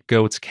 sheep,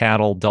 goats,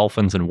 cattle,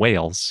 dolphins, and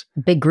whales.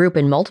 Big group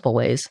in multiple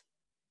ways.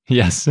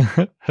 Yes.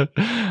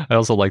 I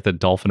also like that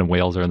dolphin and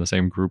whales are in the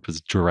same group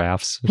as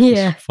giraffes.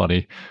 Yeah. It's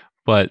funny.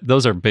 But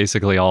those are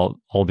basically all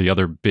the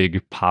other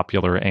big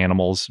popular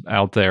animals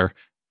out there,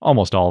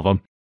 almost all of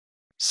them.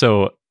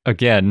 So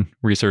again,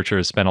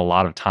 researchers spent a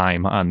lot of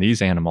time on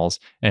these animals,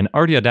 and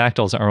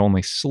artiodactyls are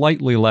only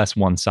slightly less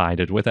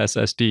one-sided with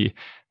SSD.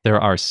 There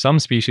are some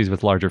species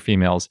with larger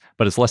females,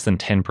 but it's less than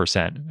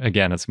 10%.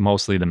 Again, it's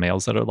mostly the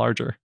males that are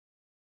larger.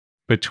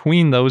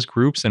 Between those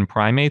groups and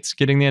primates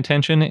getting the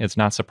attention, it's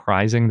not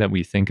surprising that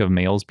we think of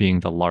males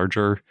being the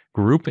larger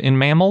group in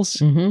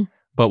mammals.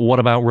 But what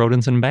about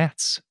rodents and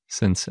bats?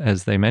 Since,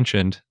 as they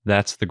mentioned,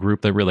 that's the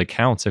group that really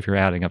counts if you're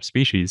adding up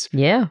species.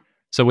 Yeah.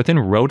 So within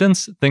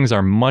rodents, things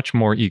are much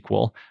more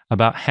equal.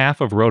 About half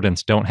of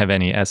rodents don't have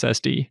any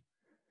SSD.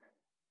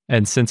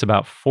 And since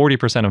about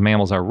 40% of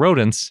mammals are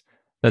rodents,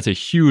 that's a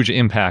huge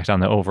impact on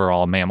the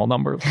overall mammal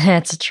number.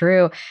 That's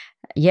true.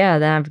 Yeah,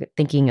 then I'm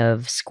thinking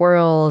of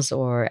squirrels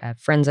or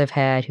friends I've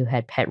had who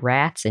had pet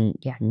rats, and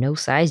yeah, no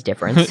size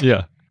difference.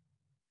 Yeah.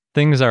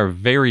 Things are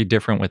very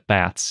different with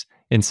bats.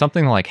 In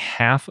something like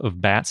half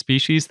of bat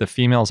species, the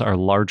females are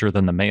larger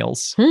than the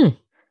males.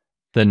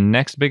 The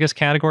next biggest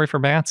category for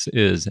bats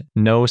is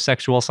no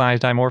sexual size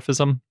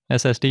dimorphism,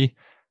 SSD,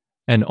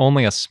 and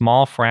only a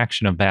small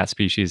fraction of bat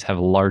species have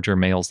larger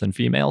males than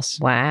females.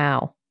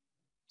 Wow.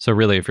 So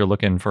really, if you're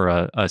looking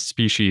for a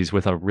species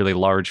with a really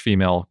large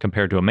female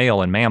compared to a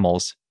male in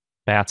mammals,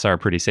 bats are a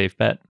pretty safe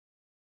bet.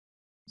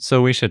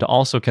 So we should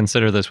also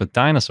consider this with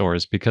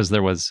dinosaurs, because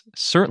there was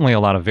certainly a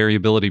lot of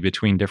variability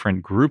between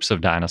different groups of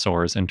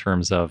dinosaurs in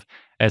terms of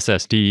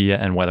SSD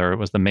and whether it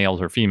was the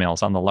males or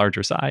females on the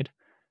larger side.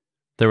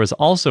 There was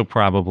also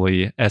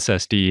probably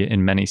SSD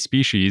in many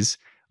species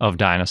of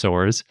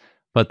dinosaurs,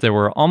 but there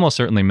were almost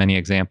certainly many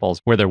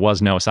examples where there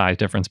was no size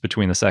difference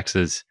between the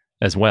sexes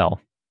as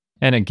well.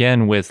 And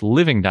again, with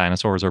living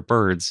dinosaurs or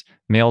birds,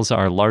 males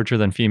are larger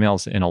than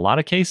females in a lot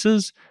of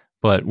cases,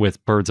 but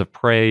with birds of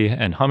prey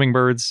and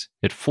hummingbirds,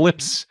 it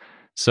flips.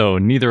 So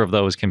neither of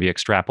those can be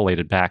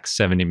extrapolated back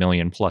 70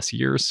 million plus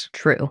years.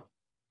 True.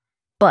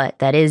 But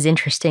that is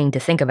interesting to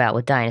think about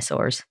with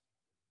dinosaurs.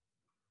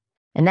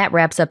 And that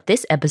wraps up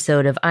this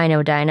episode of I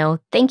Know Dino.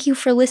 Thank you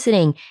for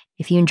listening.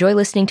 If you enjoy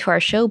listening to our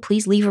show,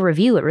 please leave a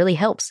review. It really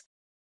helps.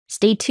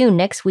 Stay tuned.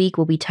 Next week,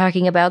 we'll be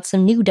talking about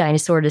some new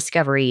dinosaur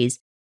discoveries.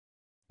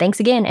 Thanks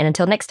again, and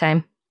until next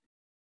time.